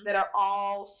that are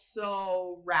all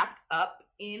so wrapped up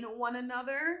in one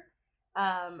another.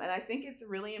 And I think it's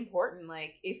really important.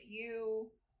 Like,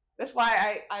 that's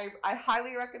why I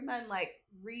highly recommend, like,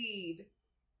 read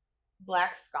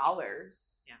Black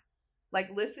scholars. Yeah. Like,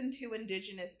 listen to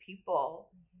Indigenous people.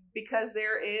 Because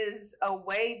there is a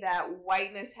way that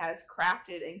whiteness has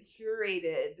crafted and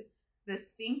curated the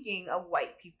thinking of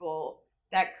white people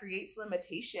that creates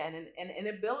limitation and an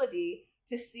inability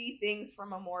to see things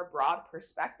from a more broad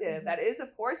perspective. That is,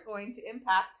 of course, going to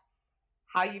impact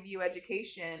how you view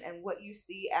education and what you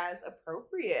see as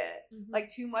appropriate. Like,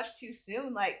 too much too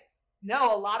soon. Like,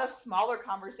 no, a lot of smaller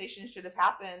conversations should have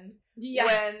happened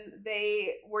when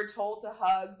they were told to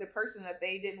hug the person that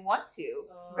they didn't want to.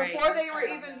 Before they were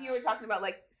even, you were talking about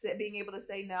like being able to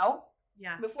say no.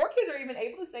 Yeah. Before kids are even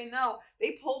able to say no,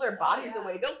 they pull their bodies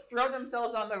away. They'll throw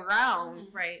themselves on the ground.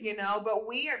 Right. You know, but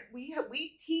we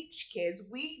teach kids,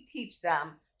 we teach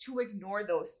them to ignore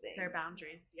those things. Their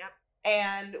boundaries. Yep.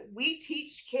 And we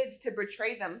teach kids to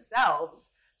betray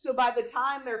themselves. So by the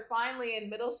time they're finally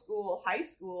in middle school, high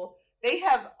school, they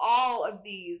have all of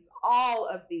these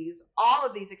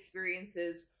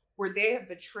experiences where they have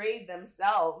betrayed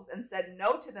themselves and said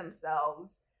no to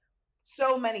themselves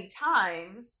so many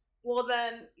times. Well,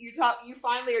 then you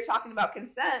finally are talking about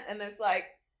consent, and there's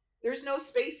no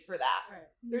space for that. Right.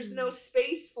 There's no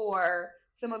space for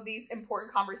some of these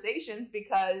important conversations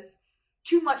because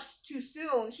too much too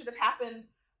soon should have happened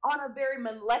on a very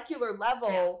molecular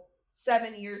level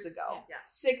 7 years ago,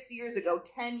 6 years ago,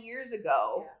 10 years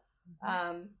ago.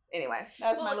 Anyway,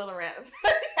 that was my little rant of the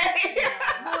day.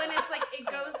 Well, and it's like, it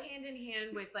goes hand in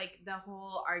hand with like the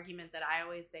whole argument that I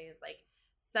always say is like,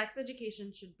 sex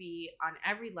education should be on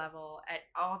every level at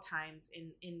all times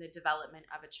in the development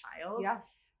of a child. Yeah.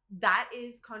 That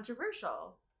is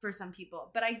controversial for some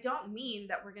people, but I don't mean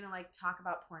that we're going to like talk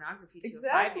about pornography to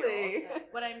a 5-year-old.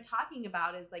 What I'm talking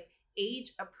about is like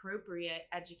age appropriate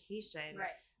education. Right.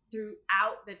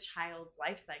 Throughout the child's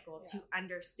life cycle to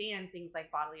understand things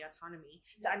like bodily autonomy,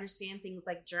 to understand things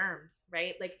like germs,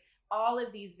 right? Like all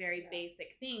of these very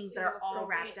basic things that are all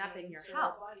wrapped up in your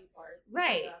health. Body parts,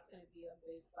 right. That's going to be a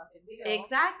big fucking deal.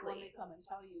 Exactly. When they come and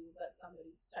tell you that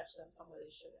somebody's touched them somewhere they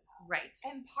shouldn't have. Right.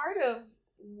 And part of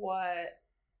what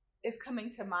is coming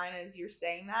to mind as you're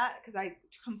saying that, because I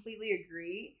completely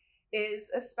agree, is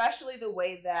especially the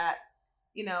way that,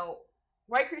 you know,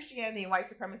 white Christianity and white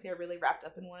supremacy are really wrapped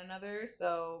up in one another.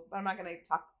 So I'm not going to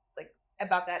talk like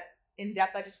about that in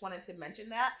depth. I just wanted to mention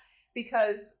that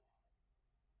because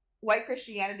white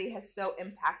Christianity has so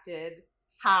impacted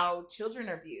how children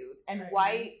are viewed, and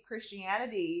white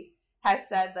Christianity has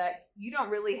said that you don't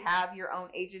really have your own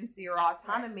agency or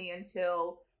autonomy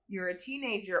until you're a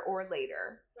teenager or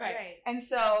later. Right. And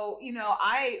so,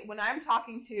 when I'm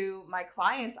talking to my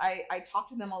clients, I talk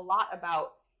to them a lot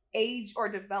about age or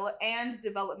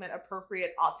development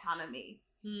appropriate autonomy.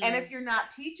 And if you're not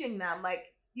teaching them,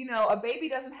 like, a baby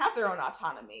doesn't have their own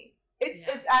autonomy.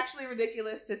 It's actually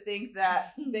ridiculous to think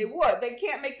that they would. They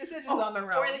can't make decisions on their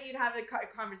own. Or that you'd have a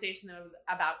conversation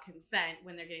about consent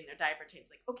when they're getting their diaper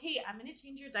changed. Like, okay, I'm going to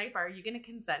change your diaper. Are you going to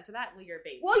consent to that? Well, you're a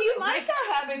baby. Well, you might start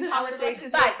having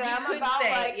conversations with them about,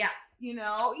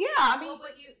 I mean,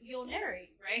 but you'll narrate,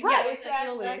 right? Right, Yeah, exactly.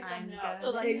 You'll let them know. So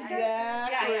like,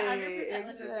 exactly. Yeah, 100%.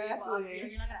 Like,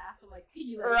 you're not gonna ask them like, can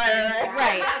you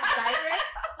right.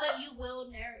 But you will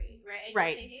narrate, right? And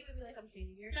you say, hey, baby, like I'm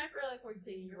changing your diaper, like we're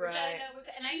cleaning your vagina.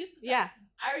 And I used to,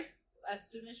 as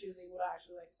soon as she was able to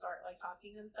actually like start like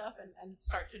talking and stuff and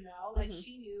start to know, like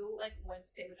she knew like when to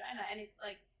say vagina, and it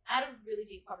like I had a really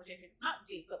deep conversation, not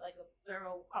deep, but like a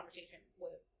thorough conversation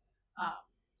with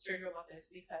Sergio about this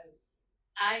because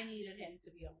I needed him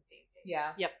to be on the same page.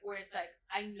 Yeah. Yep. Where it's like,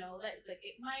 I know that it's like,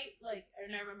 it might, like,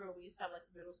 and I remember we used to have like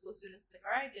middle school students, it's like,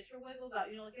 all right, get your wiggles out.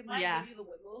 Like, it might give you the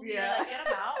wiggles. Like, get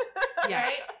them out.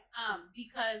 Right?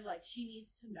 Because, like, she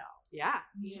needs to know. Yeah.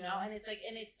 And it's like,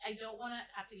 I don't want to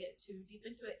have to get too deep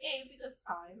into it. A, because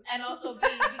time. And also B,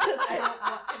 because I don't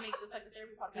want to make this like a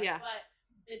therapy podcast. Yeah. But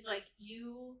it's like,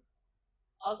 you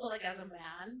also, like, as a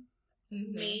man,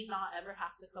 may not ever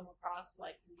have to come across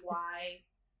like why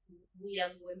we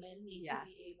as women need to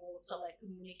be able to like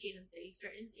communicate and say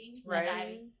certain things. Right. And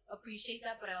I appreciate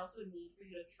that, but I also need for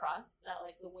you to trust that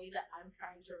like the way that I'm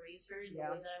trying to raise her is the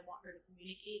way that I want her to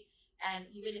communicate.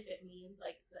 And even if it means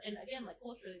like, and again, like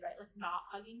culturally, right? Like not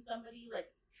hugging somebody,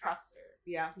 like trust her.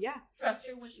 Yeah. Yeah. Trust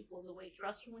her when she pulls away.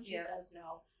 Trust her when she says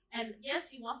no. And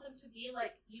yes, you want them to be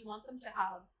like, you want them to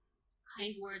have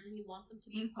kind words and you want them to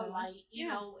be polite, you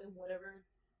know, and whatever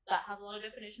that has a lot of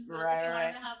definitions. But it's like you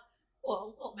want them to have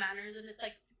quote unquote manners, and it's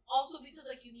like also because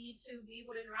like you need to be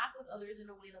able to interact with others in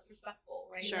a way that's respectful,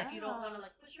 right? Sure. Like you don't want to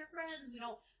like push your friends. We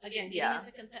don't getting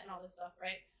into consent and all this stuff,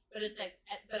 right? But it's like,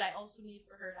 but I also need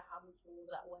for her to have the tools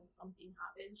that when something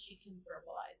happens, she can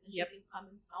verbalize and she can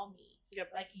come and tell me,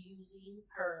 like using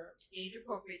her age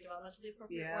appropriate, developmentally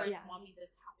appropriate words. Mommy,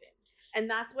 this happened. And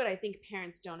that's what I think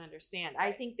parents don't understand.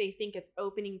 I think they think it's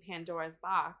opening Pandora's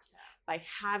box by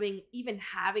having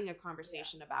a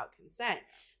conversation about consent,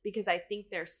 because I think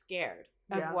they're scared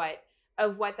of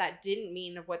what that didn't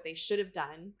mean, of what they should have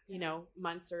done,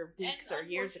 months or weeks or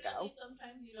years ago.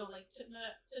 Sometimes, like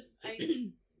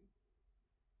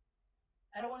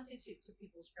I don't want to say to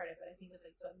people's credit, but I think it's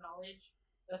like to acknowledge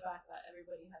the fact that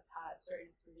everybody has had certain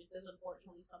experiences.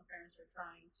 Unfortunately, some parents are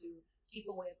trying to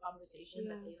keep away a conversation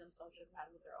that they themselves should have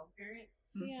had with their own parents.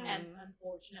 Yeah. And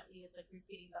unfortunately, it's like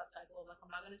repeating that cycle of like,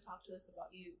 I'm not going to talk to this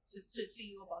about you, to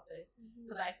you about this,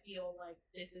 because I feel like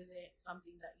this isn't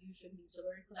something that you should need to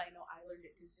learn, because I know I learned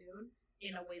it too soon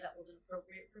in a way that wasn't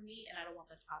appropriate for me, and I don't want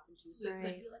that to happen to you. So it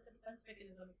could be like a defense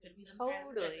mechanism, it could be them trying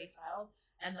to protect their child,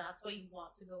 and that's why you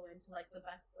want to go into like the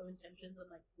best of intentions and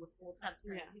like with full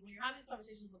transparency when you're having these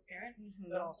conversations with parents,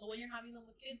 but also when you're having them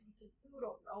with kids, because people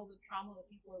don't know the trauma that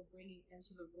people are bringing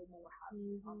into the room when we're having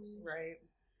these conversations. Right.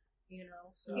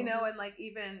 So and like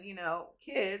even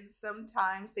kids,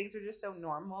 sometimes things are just so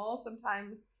normal.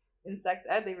 Sometimes in sex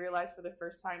ed, they realize for the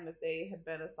first time that they had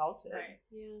been assaulted. Right.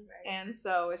 Yeah. And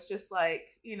so it's just like,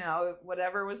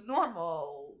 whatever was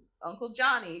normal, Uncle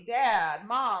Johnny, Dad,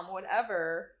 Mom,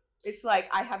 whatever. It's like,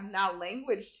 I have now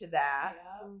language to that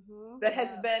that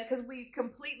has been, because we've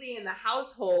completely in the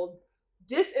household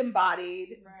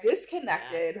disembodied,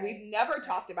 disconnected. We've never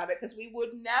talked about it, because we would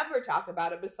never talk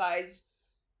about it besides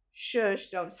shush,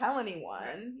 don't tell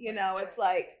anyone. It's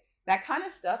like, that kind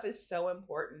of stuff is so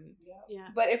important. Yeah.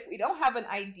 But if we don't have an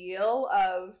ideal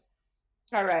of,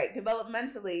 all right,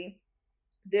 developmentally,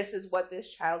 this is what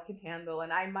this child can handle,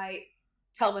 and I might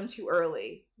tell them too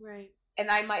early. Right. And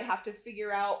I might have to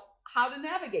figure out how to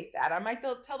navigate that. I might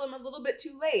tell them a little bit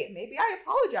too late. Maybe I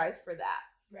apologize for that.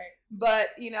 Right. But,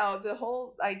 the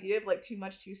whole idea of like too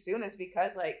much too soon is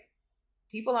because like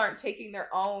people aren't taking their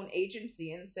own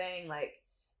agency and saying like,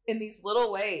 in these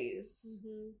little ways,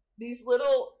 these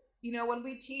little, when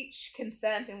we teach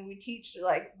consent and we teach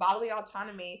like bodily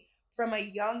autonomy from a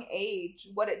young age,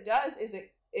 what it does is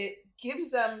it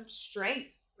gives them strength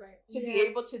to be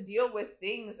able to deal with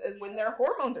things when their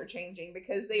hormones are changing,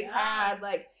 because they've had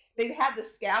the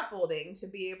scaffolding to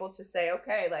be able to say,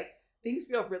 okay, like things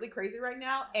feel really crazy right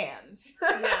now, and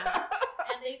Yeah.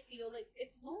 And they feel like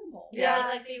it's normal. Yeah.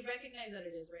 Like they recognize that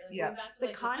it is, right? Like Yeah. going back to The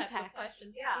like the types of context.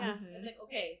 questions. Yeah. Yeah. Mhm. It's like,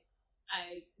 okay,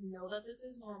 I know that this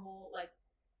is normal. Like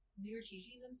you're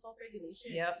teaching them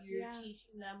self-regulation. Yep. You're Yeah.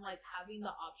 teaching them like having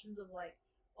the options of like,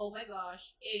 oh my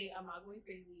gosh, A, I'm not going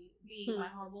crazy. B, my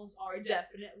hormones are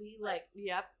definitely like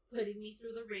Yep. putting me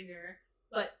through the ringer.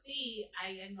 But C,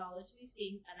 I acknowledge these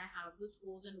things and I have the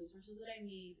tools and resources that I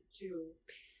need to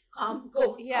calm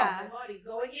my body,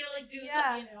 go, like do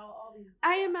Yeah. something, all these.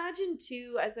 I imagine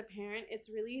too, as a parent, it's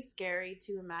really scary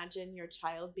to imagine your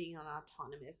child being an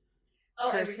autonomous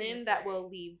person that will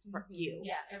leave for you.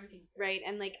 Yeah, everything's scary. Right.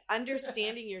 And like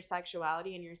understanding your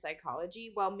sexuality and your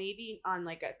psychology, while maybe on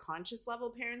like a conscious level,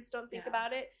 parents don't think Yeah.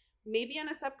 about it, maybe on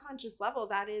a subconscious level,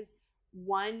 that is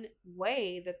one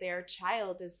way that their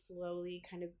child is slowly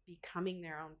kind of becoming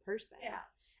their own person. Yeah.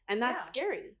 And that's Yeah.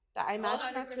 scary. I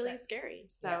imagine that's really 100%. scary.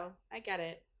 So Yeah. I get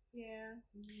it. Yeah.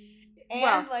 Mm. And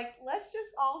Well- like, let's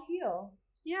just all heal.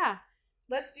 Yeah.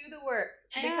 Let's do the work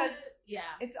And because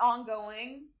yeah. it's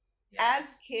ongoing. Yeah.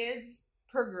 As kids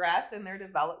progress in their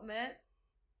development,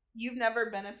 you've never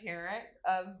been a parent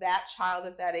of that child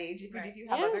at that age, even Right. if you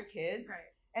have Yeah. other kids.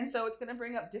 Right. And so it's going to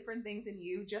bring up different things in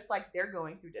you, just like they're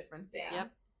going through different things.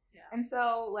 Yep. Yeah. And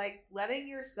so, like, letting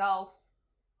yourself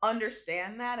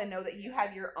understand that and know that you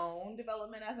have your own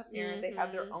development as a parent, they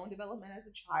have their Mhm. own development as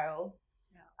a child.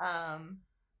 Yeah.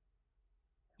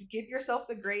 Give yourself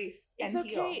the grace It's and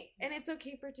okay. heal. And it's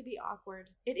okay for it to be awkward.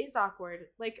 It is awkward.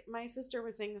 Like my sister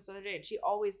was saying this other day, and she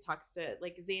always talks to,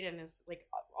 like, Zayden has like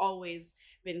always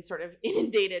been sort of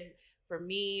inundated from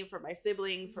me, from my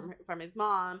siblings, from his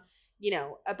mom,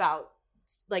 about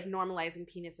like normalizing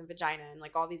penis and vagina and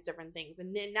like all these different things.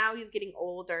 And then now he's getting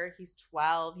older. He's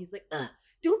 12. He's like, ugh,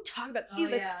 don't talk about Oh, ew,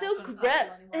 that's yeah, so it's not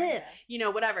gross. cool anymore,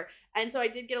 Ugh. Whatever. And so I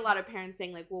did get a lot of parents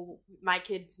saying like, well, my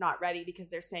kid's not ready because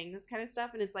they're saying this kind of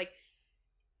stuff. And it's like,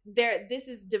 this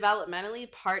is developmentally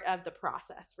part of the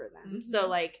process for them. Mhm. So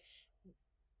like,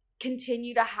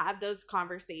 continue to have those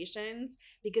conversations,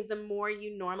 because the more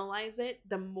you normalize it,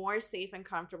 the more safe and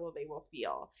comfortable they will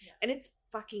feel. Yeah. And it's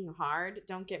fucking hard,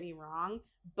 don't get me wrong,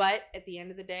 but at the end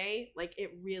of the day, like,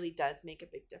 it really does make a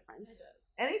big It difference. does.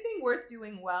 Anything worth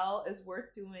doing well is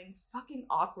worth doing fucking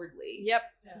awkwardly. Yep.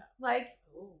 Like,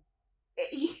 Ooh.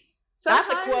 That's a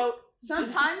sometimes- quote.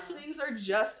 Sometimes things are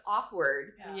just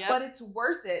awkward, Yeah. Yep. but it's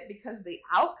worth it because the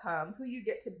outcome, who you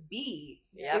get to be,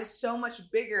 Yep. is so much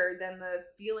bigger than the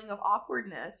feeling of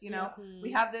awkwardness. Mhm.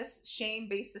 We have this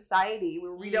shame-based society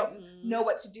where we don't Mhm. know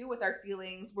what to do with our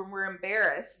feelings when we're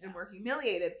embarrassed and we're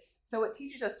humiliated. So it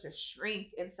teaches us to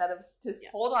shrink instead of to Yeah.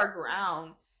 hold our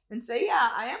ground and say, yeah,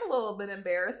 I am a little bit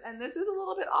embarrassed and this is a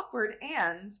little bit awkward,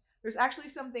 and there's actually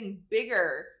something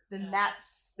bigger than Yeah.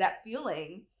 that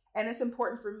feeling. And it's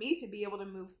important for me to be able to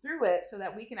move through it so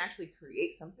that we can actually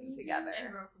create something Mhm. together. And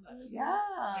grow from that as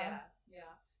well. Yeah.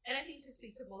 Yeah. And I think to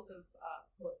speak to both of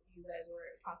what you guys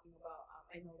were talking about,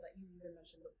 I know that you even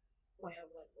mentioned the point of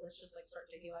like, let's just like start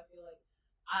to heal. I feel like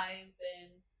I've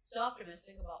been so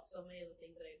optimistic about so many of the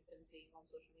things that I've been seeing on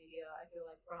social media. I feel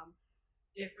like from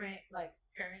different like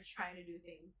parents trying to do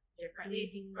things differently. I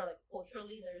think for like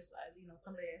culturally, there's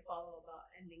somebody I follow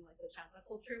about ending like the chancla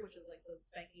culture, which is like the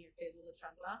spanking your kids with a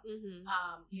chancla. Mhm.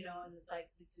 And it's like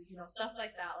stuff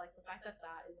like that. Like the fact that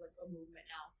is like a movement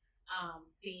now.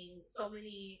 Seeing so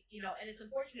many, and it's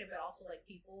unfortunate, but also like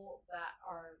people that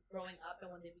are growing up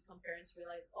and when they become parents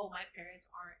realize, oh, my parents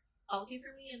aren't healthy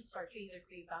for me, and start to either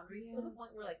create boundaries to the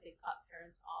point where like they cut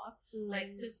parents off.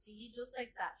 Like to see just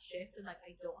like that shift and like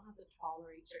I don't have to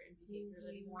tolerate certain behaviors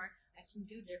anymore. I can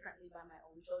do differently by my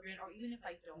own children, or even if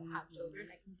I don't have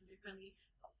children, I can do differently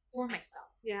for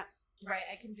myself. Yeah. Right.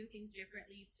 I can do things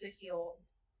differently to heal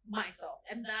myself,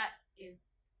 and that is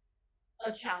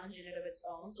a challenge in and of its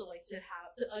own. So like to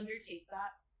undertake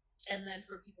that, and then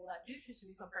for people that do choose to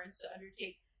become parents to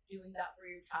undertake doing that for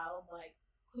your child, like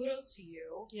kudos to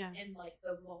you. Yeah. In like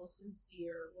the most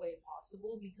sincere way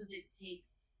possible, because it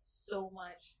takes so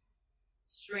much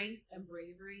strength and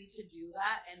bravery to do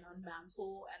that and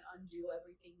unmantle and undo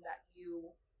everything that you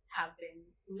have been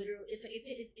literally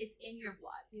it's in your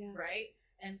blood. Yeah. Right.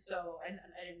 And so and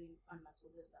I didn't mean unmantle,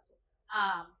 dismantle.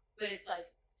 But it's like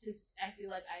I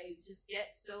feel like I just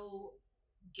get so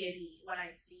giddy when I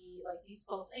see like these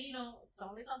posts, and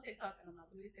somebody's on TikTok, and I'm not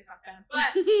gonna be a TikTok fan, but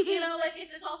like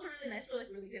it's also really nice for like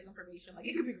really good information. Like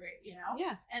it could be great,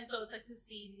 Yeah. And so it's like to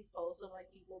see these posts of like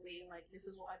people being like, this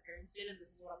is what my parents did, and this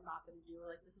is what I'm not gonna do.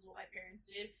 Like this is what my parents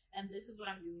did, and this is what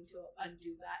I'm doing to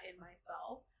undo that in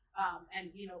myself. And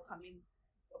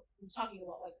talking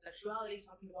about like sexuality,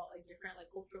 talking about like different like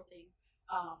cultural things.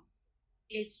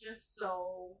 It's just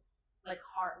so like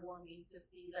heartwarming to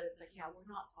see that it's like, yeah, we're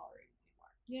not tolerating anymore.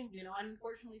 Yeah. You know, and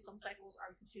unfortunately some cycles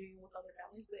are continuing with other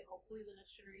families, but hopefully the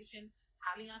next generation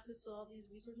having access to all these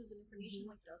resources and information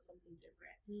like does something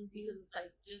different. Because it's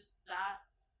like just that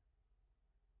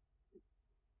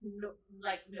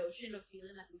notion of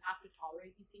feeling that we have to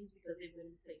tolerate these things because they've been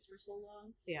in place for so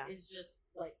long is just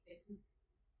like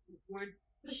we're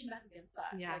pushing back against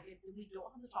that. Like we don't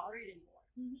have to tolerate it anymore.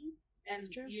 And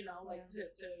you know, like to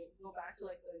go back to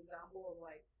like the example of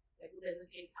like the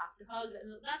kids have to hug,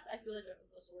 and that's I feel like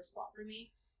a sore spot for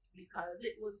me because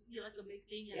it was like a big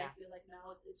thing, and I feel like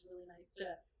now it's really nice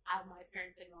to have my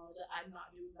parents acknowledge that I'm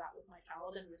not doing that with my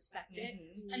child and respect it.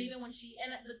 And even when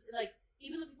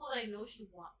even the people that I know she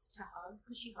wants to hug,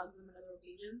 because she hugs them on other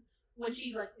occasions, when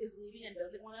she like is leaving and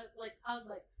doesn't want to like hug,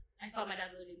 like I saw my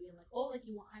dad the other day being like, oh, like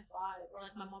you want high five, or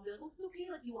like my mom be like, oh, it's okay,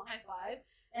 like you want high five,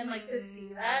 and like to see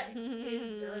that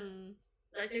is just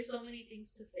like there's so many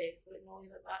things to fix, but knowing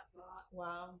that that's not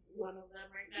one of them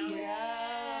right now.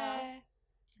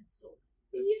 It's so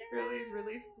nice. It's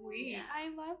really sweet.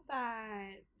 I love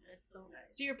that. It's so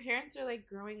nice. So your parents are like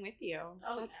growing with you.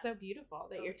 Oh, that's so beautiful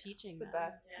that you're teaching the them.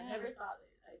 best. Yeah, I never thought that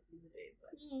I'd see the day,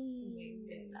 but it's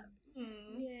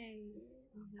happening. Yay.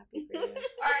 I'm happy for you.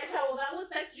 All right, well, that was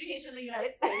sex education in the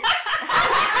United States.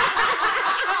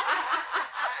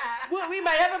 Well, we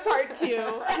might have a part 2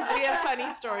 because we have funny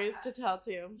stories to tell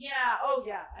too. Yeah. Oh,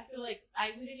 yeah. I feel like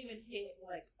we didn't even hit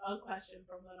like a question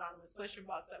from the anonymous question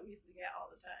box that we used to get all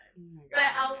the time. Oh my God,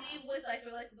 but I'll leave with I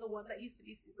feel like the one that used to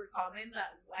be super common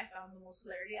that I found the most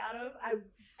clarity out of.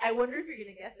 I wonder if you're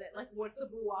gonna guess it. Like, what's a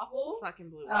blue waffle? Fucking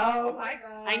blue waffle. Oh my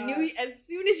God! I knew as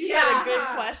soon as you said a good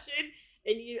question.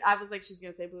 And I was like, she's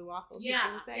gonna say blue waffle. She's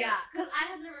gonna say because I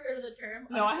had never heard of the term.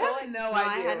 No, I had no idea.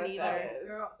 I hadn't either.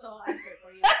 Girl, so I'll answer it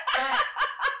for you. But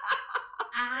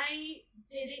I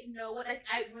didn't know what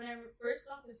when I first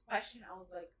got this question, I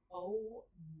was like, oh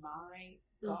my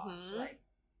gosh, like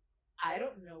I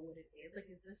don't know what it is. Like,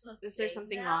 is this is there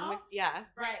something wrong with? Yeah,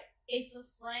 right. It's a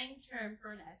slang term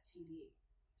for an STD.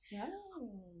 Yeah.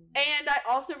 And I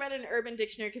also read an Urban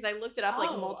Dictionary because I looked it up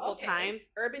like multiple times.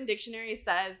 Urban Dictionary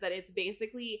says that it's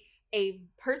basically a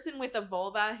person with a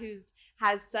vulva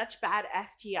has such bad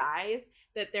STIs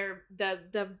that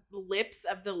the lips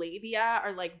of the labia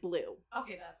are like blue.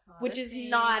 Okay, that's not which is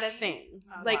not a thing.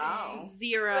 Like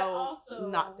zero, also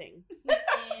nothing.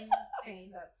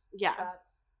 Insane. That's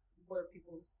where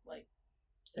people's like.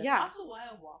 Also, why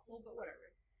a waffle? But whatever.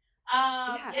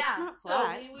 It's not so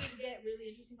flat. we would get really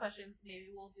interesting questions. Maybe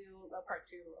we'll do a part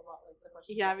 2 about like the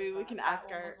questions. Yeah, maybe we can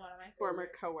ask our former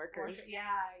coworkers. Yeah.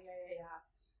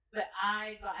 But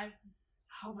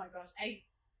oh my gosh, I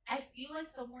feel like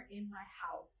somewhere in my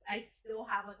house, I still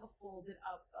have like a folded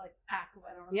up like pack of,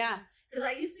 I don't know. Yeah. Because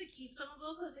I used to keep some of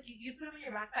those because like you put them in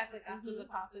your backpack like after the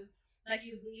classes. Like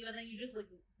you leave and then you just like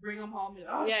bring them home. And,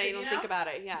 you don't think about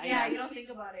it. Yeah, you don't think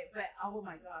about it. But oh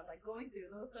my God, like going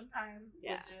through those sometimes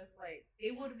would just like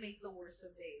it would make the worst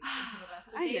of days into the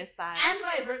best of days. I miss that. And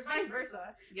vice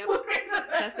versa. Yep.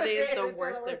 Best of days, the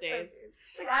worst of days.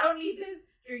 Like I don't need this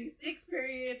during 6th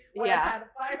period when I had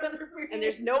 5 other periods. And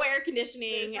there's no air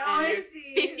conditioning and there's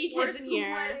 50 kids in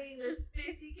here. There's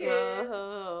 50 kids.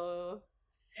 Oh.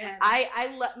 I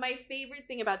love my favorite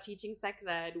thing about teaching sex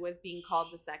ed was being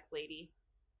called the sex lady.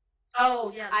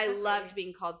 Oh yeah, I loved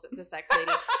being called the sex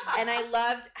lady, and I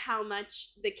loved how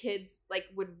much the kids like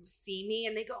would see me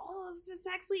and they go, "Oh, this is a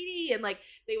sex lady," and like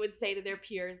they would say to their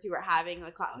peers who were having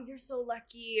like, "Oh, you're so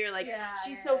lucky," or like,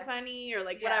 "She's so funny," or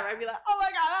like whatever. I'd be like, "Oh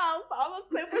my God, I'm a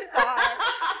superstar."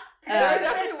 There are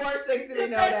definitely worse things to be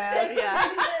known as. Yeah.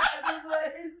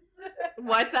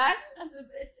 What's that? I'm the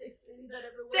best sex lady that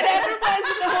ever was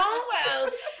in the whole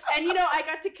world. And you know, I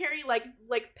got to carry like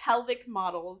pelvic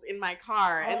models in my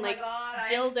car and like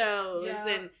dildos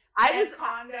and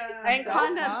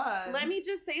condoms. Let me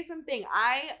just say something.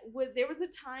 There was a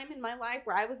time in my life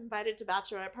where I was invited to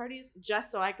bachelorette parties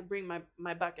just so I could bring my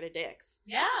bucket of dicks.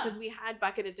 Yeah. Because we had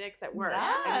bucket of dicks at work.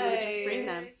 Nice. And we would just bring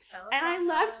them. And I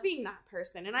loved being that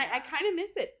person. And I kind of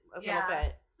miss it a little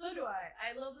bit. So do I.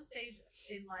 I love the stage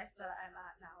in life that I'm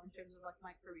at now in terms of like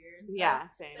my career and stuff. Yeah,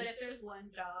 same. But if there's one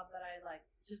job that I like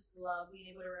just love being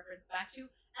able to reference back to,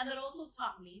 and that also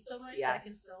taught me so much that I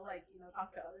can still like, you know, talk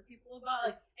to other people about.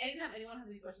 Like anytime anyone has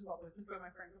any questions about working for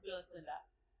my friend group, they're like, Linda,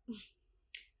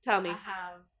 tell me. I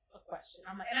have a question.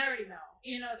 I'm like, and I already know.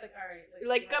 You know, it's like, all right.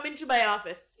 Like come into my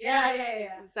office.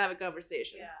 Yeah. Let's have a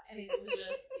conversation. Yeah. And it was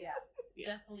just,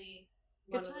 definitely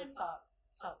good one times. of the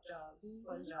top jobs,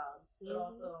 fun jobs, but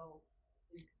also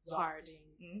exhausting.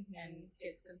 And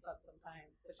kids can suck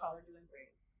sometimes, but y'all are doing great.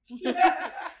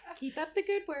 Keep up the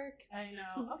good work. I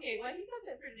know. Okay, well, I think that's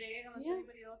it for today. Unless Yeah.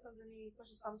 anybody else has any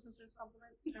questions, comments, concerns,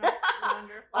 compliments. No?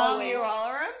 Wonderful. You all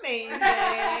are amazing.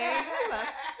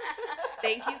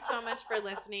 Thank you so much for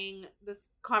listening. This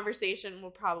conversation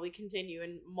will probably continue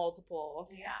in multiple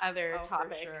other Oh, for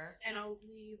topics. sure. And I'll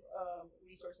leave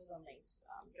resources and links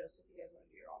just if you guys want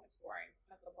to do your own exploring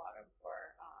at the bottom for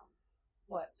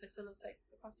what sex looks like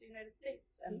across the United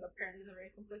States. And apparently they're very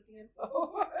conflicting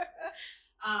info.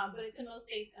 But it's in those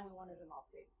states and we want it in all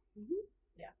states. Mm-hmm.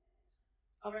 Yeah.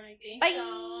 All right. Thanks, Bye.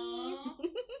 y'all.